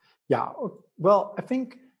 Well, I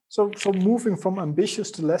think so moving from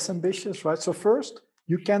ambitious to less ambitious, right? So first,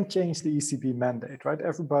 you can change the ECB mandate, right?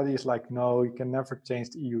 Everybody is like, no, you can never change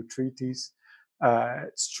the EU treaties.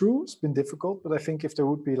 It's true, it's been difficult, but I think if there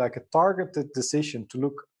would be like a targeted decision to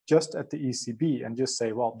look just at the ECB and just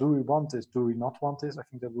say, well, do we want this? Do we not want this? I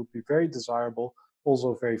think that would be very desirable,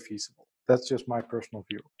 also very feasible. That's just my personal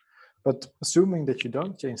view. But assuming that you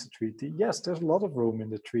don't change the treaty, yes, there's a lot of room in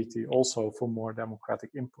the treaty also for more democratic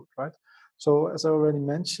input, right? So as I already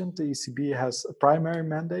mentioned, the ECB has a primary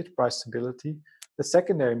mandate, price stability. The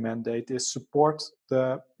secondary mandate is support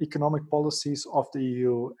the economic policies of the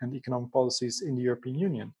EU and economic policies in the European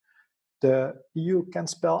Union. The EU can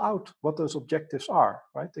spell out what those objectives are,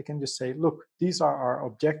 right? They can just say, look, these are our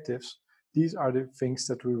objectives. These are the things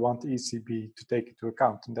that we want the ECB to take into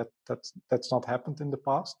account. And that's not happened in the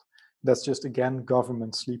past. That's just, again,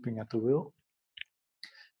 government sleeping at the wheel.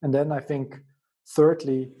 And then I think,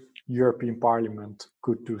 thirdly, European Parliament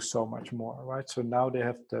could do so much more, right? So now they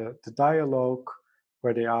have the dialogue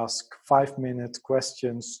where they ask 5-minute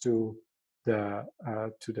questions to the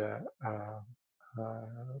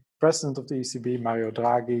president of the ECB, Mario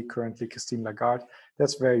Draghi, currently Christine Lagarde.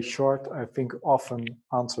 That's very short. I think often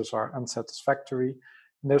answers are unsatisfactory.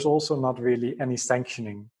 And there's also not really any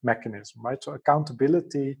sanctioning mechanism, right? So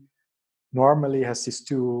accountability normally has these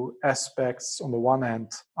two aspects. On the one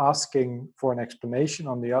hand, asking for an explanation.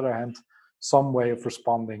 On the other hand, some way of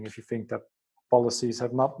responding if you think that policies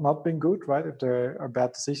have not been good, right? If there are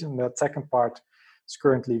bad decisions. That second part is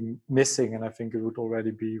currently missing, and I think it would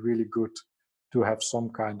already be really good to have some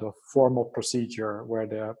kind of formal procedure where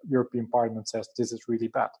the European Parliament says this is really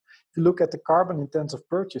bad. If you look at the carbon-intensive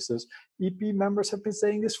purchases, EP members have been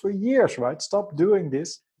saying this for years, right? Stop doing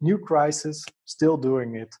this. New crisis, still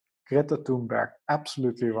doing it. Greta Thunberg,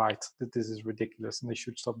 absolutely right that this is ridiculous and they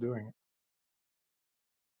should stop doing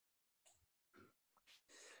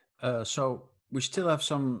it. So we still have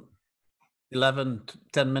some 11 to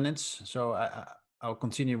 10 minutes, so I'll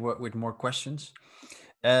continue with more questions.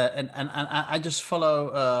 And I just follow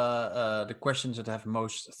the questions that have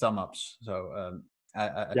most thumb ups. So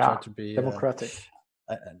I try to be democratic,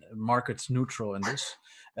 market neutral in this.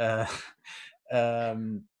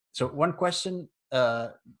 So one question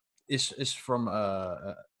is from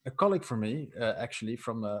a colleague for me, actually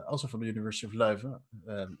from also from the University of Leuven.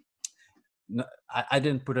 I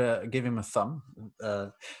didn't give him a thumb.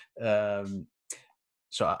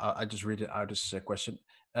 So I just read it out this question.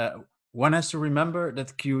 One has to remember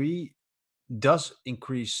that QE does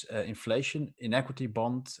increase inflation in equity,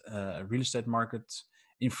 bond, real estate markets.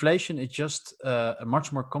 Inflation is just a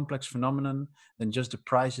much more complex phenomenon than just the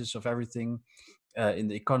prices of everything in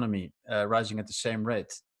the economy rising at the same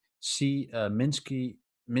rate, see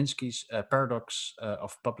Minsky's paradox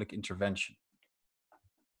of public intervention.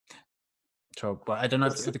 So, but I don't know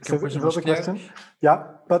if the question was clear. Question. Yeah,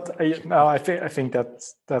 but no, I think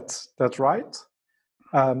that's right.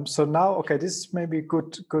 So now, okay, this is maybe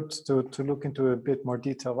good to look into a bit more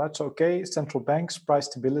detail, right? So, okay, central banks, price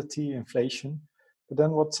stability, inflation, but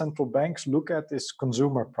then what central banks look at is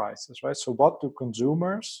consumer prices, right? So what do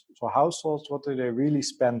consumers, so households, what do they really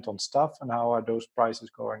spend on stuff, and how are those prices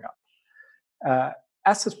going up?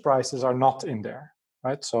 Asset prices are not in there,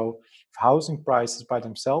 right? So if housing prices by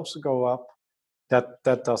themselves go up,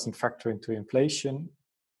 that doesn't factor into inflation,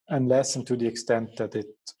 unless and to the extent that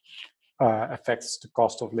it affects the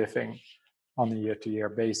cost of living on a year-to-year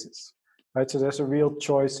basis, right? So there's a real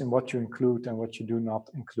choice in what you include and what you do not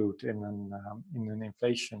include in an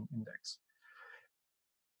inflation index.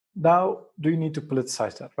 Now, do you need to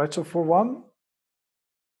politicize that, right? So for one,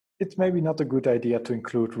 it's maybe not a good idea to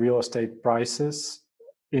include real estate prices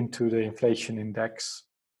into the inflation index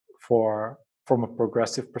from a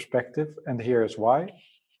progressive perspective, and here is why.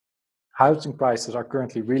 Housing prices are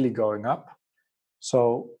currently really going up.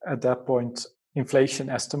 So at that point, inflation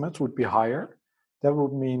estimates would be higher. That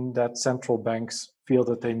would mean that central banks feel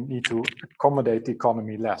that they need to accommodate the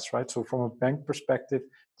economy less, right? So from a bank perspective,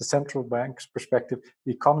 the central bank's perspective,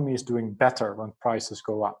 the economy is doing better when prices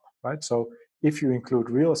go up, right? So if you include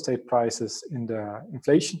real estate prices in the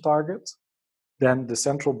inflation target, then the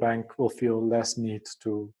central bank will feel less need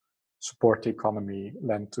to support the economy,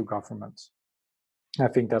 lend to governments. I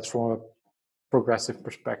think that's from a progressive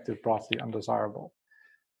perspective broadly undesirable.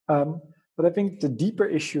 But I think the deeper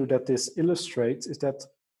issue that this illustrates is that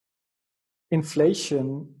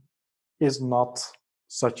inflation is not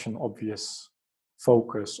such an obvious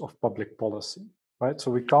focus of public policy, right? So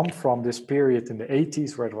we come from this period in the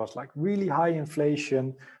 80s where it was like really high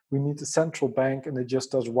inflation. We need a central bank and it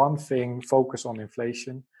just does one thing, focus on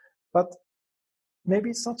inflation. But maybe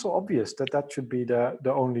it's not so obvious that that should be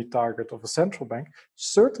the only target of a central bank.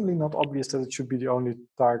 Certainly not obvious that it should be the only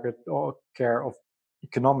target or care of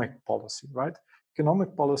economic policy, right?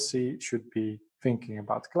 Economic policy should be thinking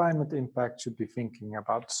about climate impact, should be thinking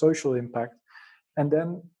about social impact. And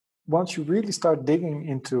then once you really start digging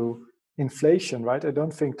into inflation, right, I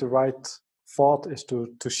don't think the right thought is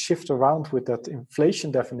to shift around with that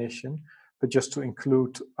inflation definition, but just to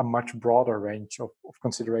include a much broader range of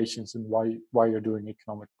considerations in why you're doing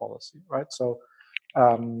economic policy, right? So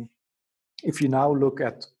if you now look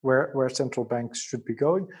at where central banks should be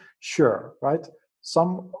going, sure, right?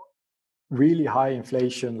 Some really high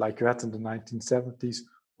inflation like you had in the 1970s,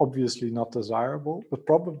 obviously not desirable, but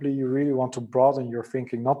probably you really want to broaden your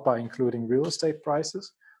thinking, not by including real estate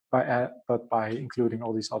prices, but by including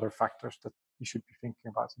all these other factors that you should be thinking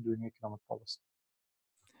about in doing economic policy.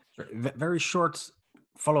 Very short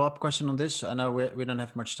follow-up question on this. I know we don't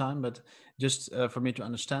have much time, but just for me to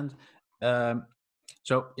understand.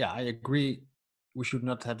 So yeah, I agree. We should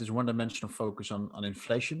not have this one-dimensional focus on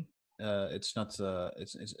inflation. It's not.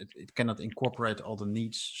 It cannot incorporate all the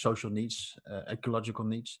needs, social needs, ecological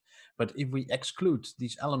needs. But if we exclude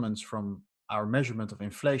these elements from our measurement of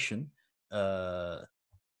inflation,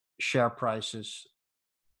 share prices,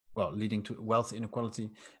 well, leading to wealth inequality,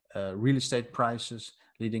 real estate prices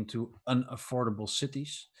leading to unaffordable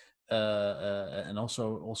cities, and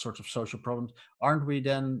also all sorts of social problems, aren't we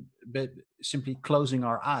then simply closing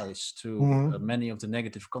our eyes to many of the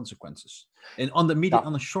negative consequences? And on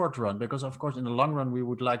the short run, because of course in the long run we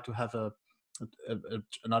would like to have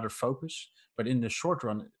another focus, but in the short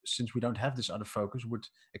run, since we don't have this other focus, would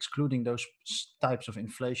excluding those types of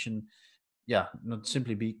inflation, not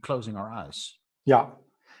simply be closing our eyes? Yeah.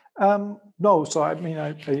 No, so I mean,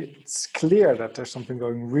 it's clear that there's something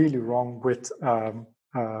going really wrong with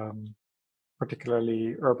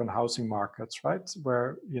particularly urban housing markets, right?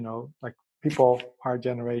 Where, like people our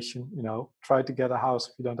generation, try to get a house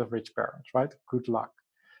if you don't have rich parents, right? Good luck.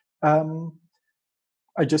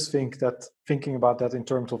 I just think that thinking about that in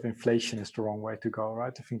terms of inflation is the wrong way to go,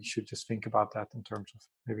 right? I think you should just think about that in terms of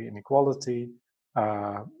maybe inequality.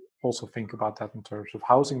 Also think about that in terms of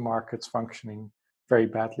housing markets functioning very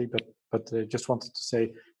badly, but I just wanted to say,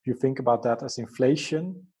 if you think about that as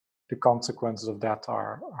inflation, the consequences of that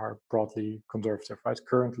are broadly conservative, right?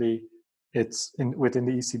 Currently, it's within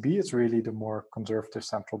the ECB, it's really the more conservative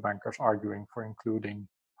central bankers arguing for including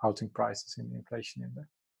housing prices in the inflation index.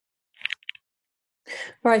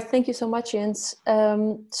 Right, thank you so much, Jens.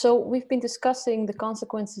 So we've been discussing the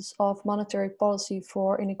consequences of monetary policy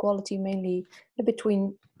for inequality, mainly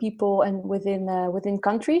between people and within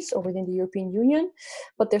countries or within the European Union.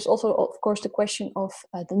 But there's also, of course, the question of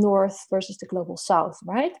the North versus the global South,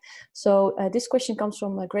 right? So this question comes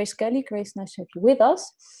from Grace Kelly. Grace, nice to have you with us.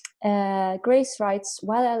 Grace writes,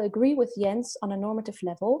 while I agree with Jens on a normative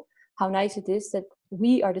level, how nice it is that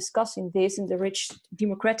we are discussing this in the rich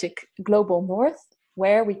democratic global North,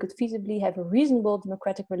 where we could feasibly have a reasonable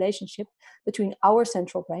democratic relationship between our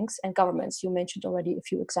central banks and governments. You mentioned already a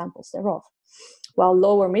few examples thereof. While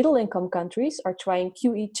lower middle income countries are trying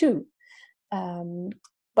QE2.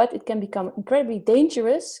 But it can become incredibly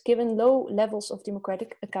dangerous given low levels of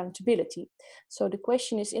democratic accountability. So the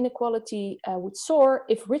question is, inequality would soar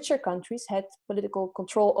if richer countries had political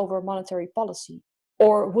control over monetary policy,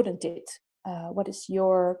 or wouldn't it? What is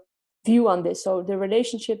your view on this? So the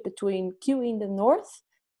relationship between QE in the North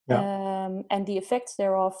and the effects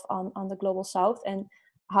thereof on the global South, and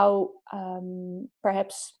how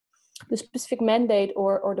perhaps the specific mandate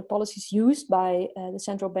or the policies used by the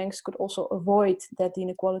central banks could also avoid that the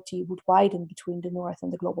inequality would widen between the North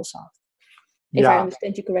and the global South. If I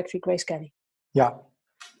understand you correctly, Grace Kelly. Yeah.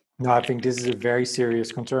 No, I think this is a very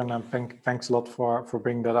serious concern, and thanks a lot for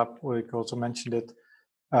bringing that up. We also mentioned it.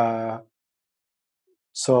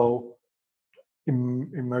 So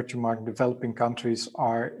emerging market developing countries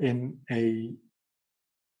are in a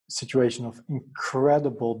situation of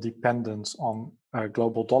incredible dependence on a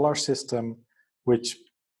global dollar system, which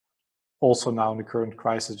also now in the current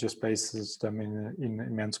crisis just places them in an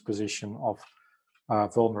immense position of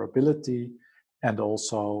vulnerability, and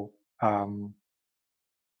also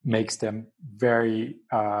makes them very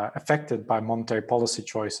affected by monetary policy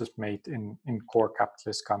choices made in core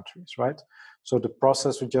capitalist countries, right? So the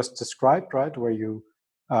process we just described, right, where you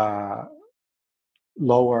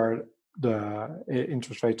lower the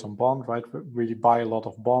interest rates on bond, right, really buy a lot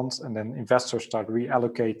of bonds, and then investors start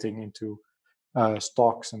reallocating into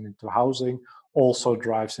stocks and into housing, also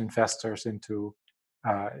drives investors into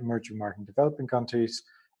emerging market developing countries,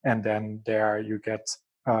 and then there you get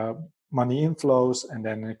money inflows, and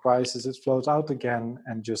then in a crisis it flows out again,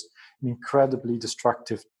 and just an incredibly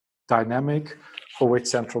destructive dynamic for which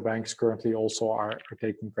central banks currently also are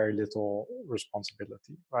taking very little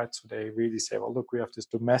responsibility, right? So they really say, well, look, we have this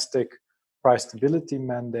domestic price stability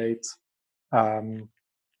mandate.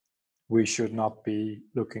 We should not be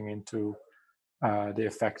looking into the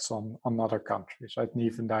effects on other countries, right? And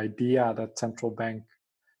even the idea that central bank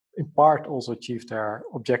in part also achieve their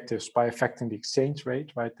objectives by affecting the exchange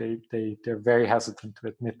rate, right? They're very hesitant to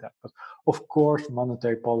admit that. But of course,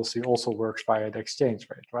 monetary policy also works via the exchange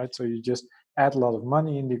rate, right? So you just add a lot of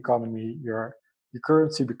money in the economy, your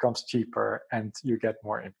currency becomes cheaper, and you get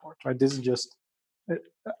more imports, right? This is just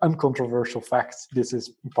uncontroversial facts. This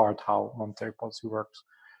is in part how monetary policy works.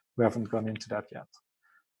 We haven't gone into that yet.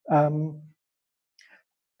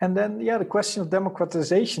 And then, the question of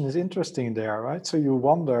democratization is interesting there, right? So you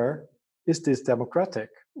wonder, is this democratic?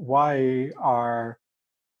 Why are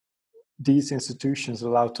these institutions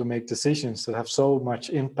allowed to make decisions that have so much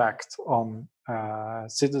impact on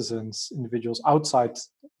citizens, individuals outside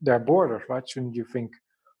their borders, right? Shouldn't you think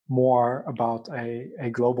more about a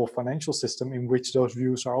global financial system in which those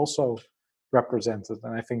views are also represented?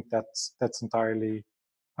 And I think that's entirely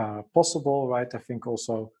possible, right? I think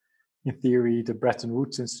also, in theory, the Bretton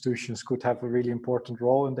Woods institutions could have a really important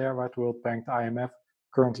role in there, right? World Bank, the IMF,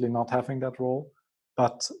 currently not having that role.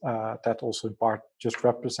 But that also in part just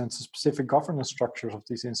represents the specific governance structures of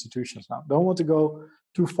these institutions. Now, don't want to go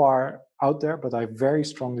too far out there, but I very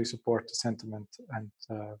strongly support the sentiment and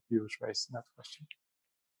views raised in that question.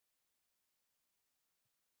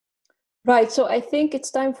 Right, so I think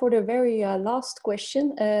it's time for the very last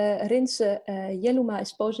question. Rinse Yeluma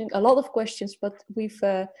is posing a lot of questions, but we've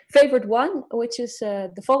favored one, which is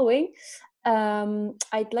the following.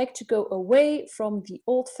 I'd like to go away from the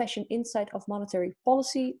old-fashioned insight of monetary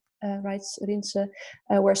policy, writes Rinse,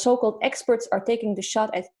 where so-called experts are taking the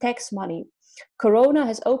shot at tax money. Corona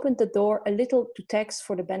has opened the door a little to tax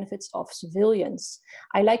for the benefits of civilians.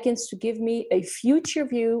 I like Jens to give me a future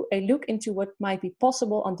view, a look into what might be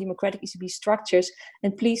possible on democratic ECB structures,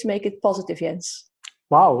 and please make it positive, Jens.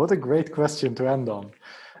 Wow, what a great question to end on.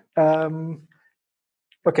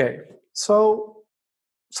 Okay, so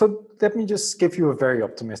let me just give you a very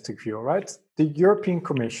optimistic view, right? The European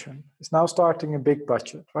Commission is now starting a big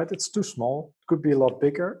budget, right? It's too small, it could be a lot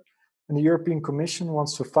bigger. And the European Commission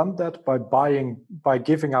wants to fund that by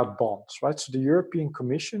giving out bonds, right? So the European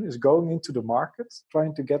Commission is going into the markets,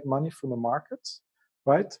 trying to get money from the markets,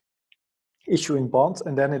 right? Issuing bonds,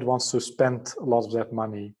 and then it wants to spend a lot of that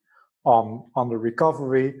money on the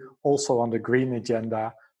recovery, also on the green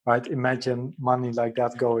agenda, right? Imagine money like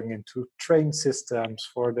that going into train systems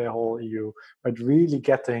for the whole EU, but really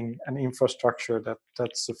getting an infrastructure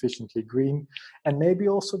that's sufficiently green, and maybe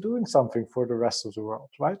also doing something for the rest of the world,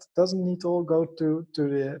 right? It doesn't need to all go to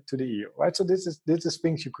the EU, right? So this is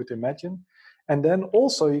things you could imagine. And then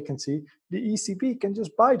also you can see the ECB can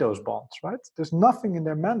just buy those bonds, right? There's nothing in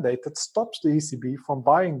their mandate that stops the ECB from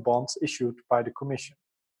buying bonds issued by the Commission.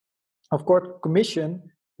 Of course, Commission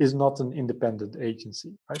is not an independent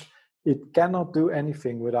agency, right? It cannot do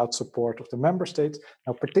anything without support of the member states.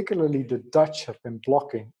 Now, particularly the Dutch have been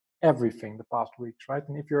blocking everything the past weeks, right?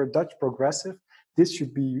 And if you're a Dutch progressive, this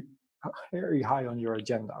should be very high on your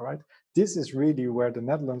agenda, right? This is really where the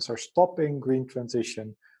Netherlands are stopping green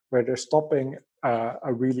transition, where they're stopping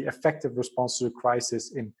a really effective response to the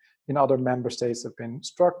crisis in other member states that have been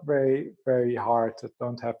struck very, very hard, that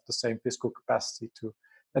don't have the same fiscal capacity to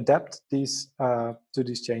adapt these to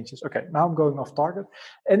these changes. Okay, now I'm going off target.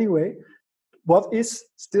 Anyway, what is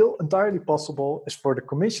still entirely possible is for the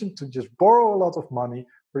Commission to just borrow a lot of money,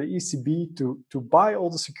 for the ECB to buy all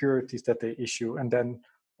the securities that they issue, and then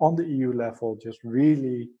on the EU level, just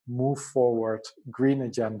really move forward green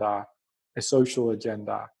agenda, a social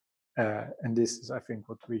agenda. And this is, I think,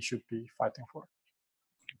 what we should be fighting for.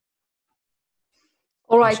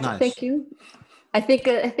 All right, nice. Thank you. I think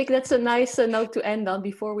that's a nice note to end on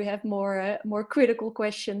before we have more critical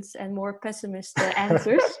questions and more pessimist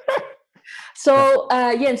answers. So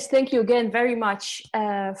Jens, thank you again very much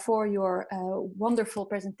for your wonderful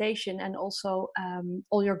presentation and also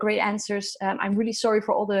all your great answers. I'm really sorry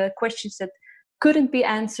for all the questions that couldn't be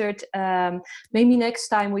answered. Maybe next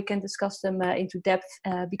time we can discuss them into depth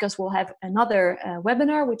because we'll have another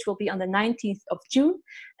webinar, which will be on the 19th of June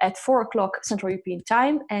at 4 o'clock Central European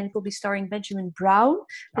Time. And it will be starring Benjamin Brown.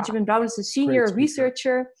 Benjamin Brown is a senior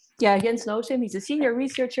researcher. Yeah, Jens knows him. He's a senior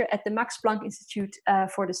researcher at the Max Planck Institute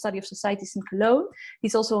for the Study of Societies in Cologne.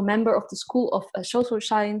 He's also a member of the School of Social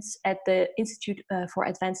Science at the Institute for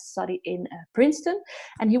Advanced Study in Princeton.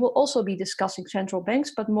 And he will also be discussing central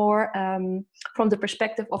banks, but more from the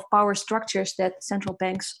perspective of power structures that central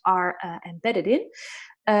banks are embedded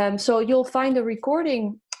in. So you'll find a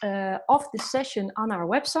recording of this session on our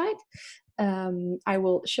website. I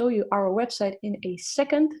will show you our website in a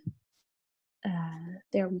second.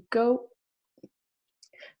 There we go.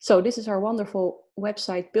 So this is our wonderful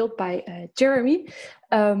website built by Jeremy.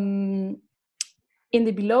 In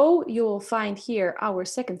the below, you will find here our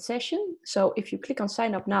second session. So if you click on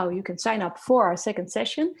sign up now, you can sign up for our second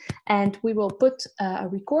session. And we will put a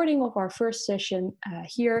recording of our first session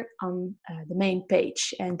here on the main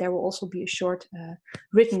page. And there will also be a short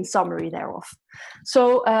written summary thereof.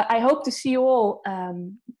 So I hope to see you all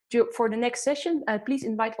for the next session. Please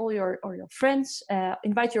invite all your friends,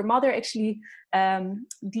 invite your mother. Actually,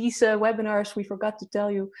 these webinars, we forgot to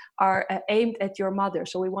tell you, are aimed at your mother.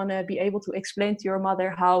 So we want to be able to explain to your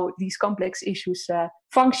mother how these complex issues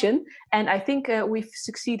function. And I think we've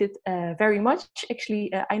succeeded very much.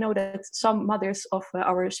 Actually, I know that some mothers of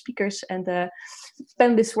our speakers and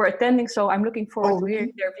panelists were attending, so I'm looking forward to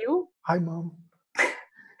hearing their view. Hi, Mom.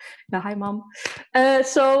 Hi, Mom.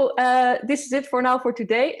 So this is it for now for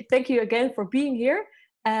today. Thank you again for being here.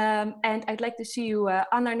 And I'd like to see you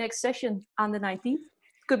on our next session on the 19th.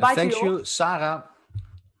 Goodbye to you all. Thank you, Sara.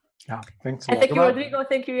 Yeah, thanks a and lot. thank you, Rodrigo.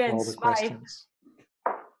 Thank you, Jens. For all the Bye. questions.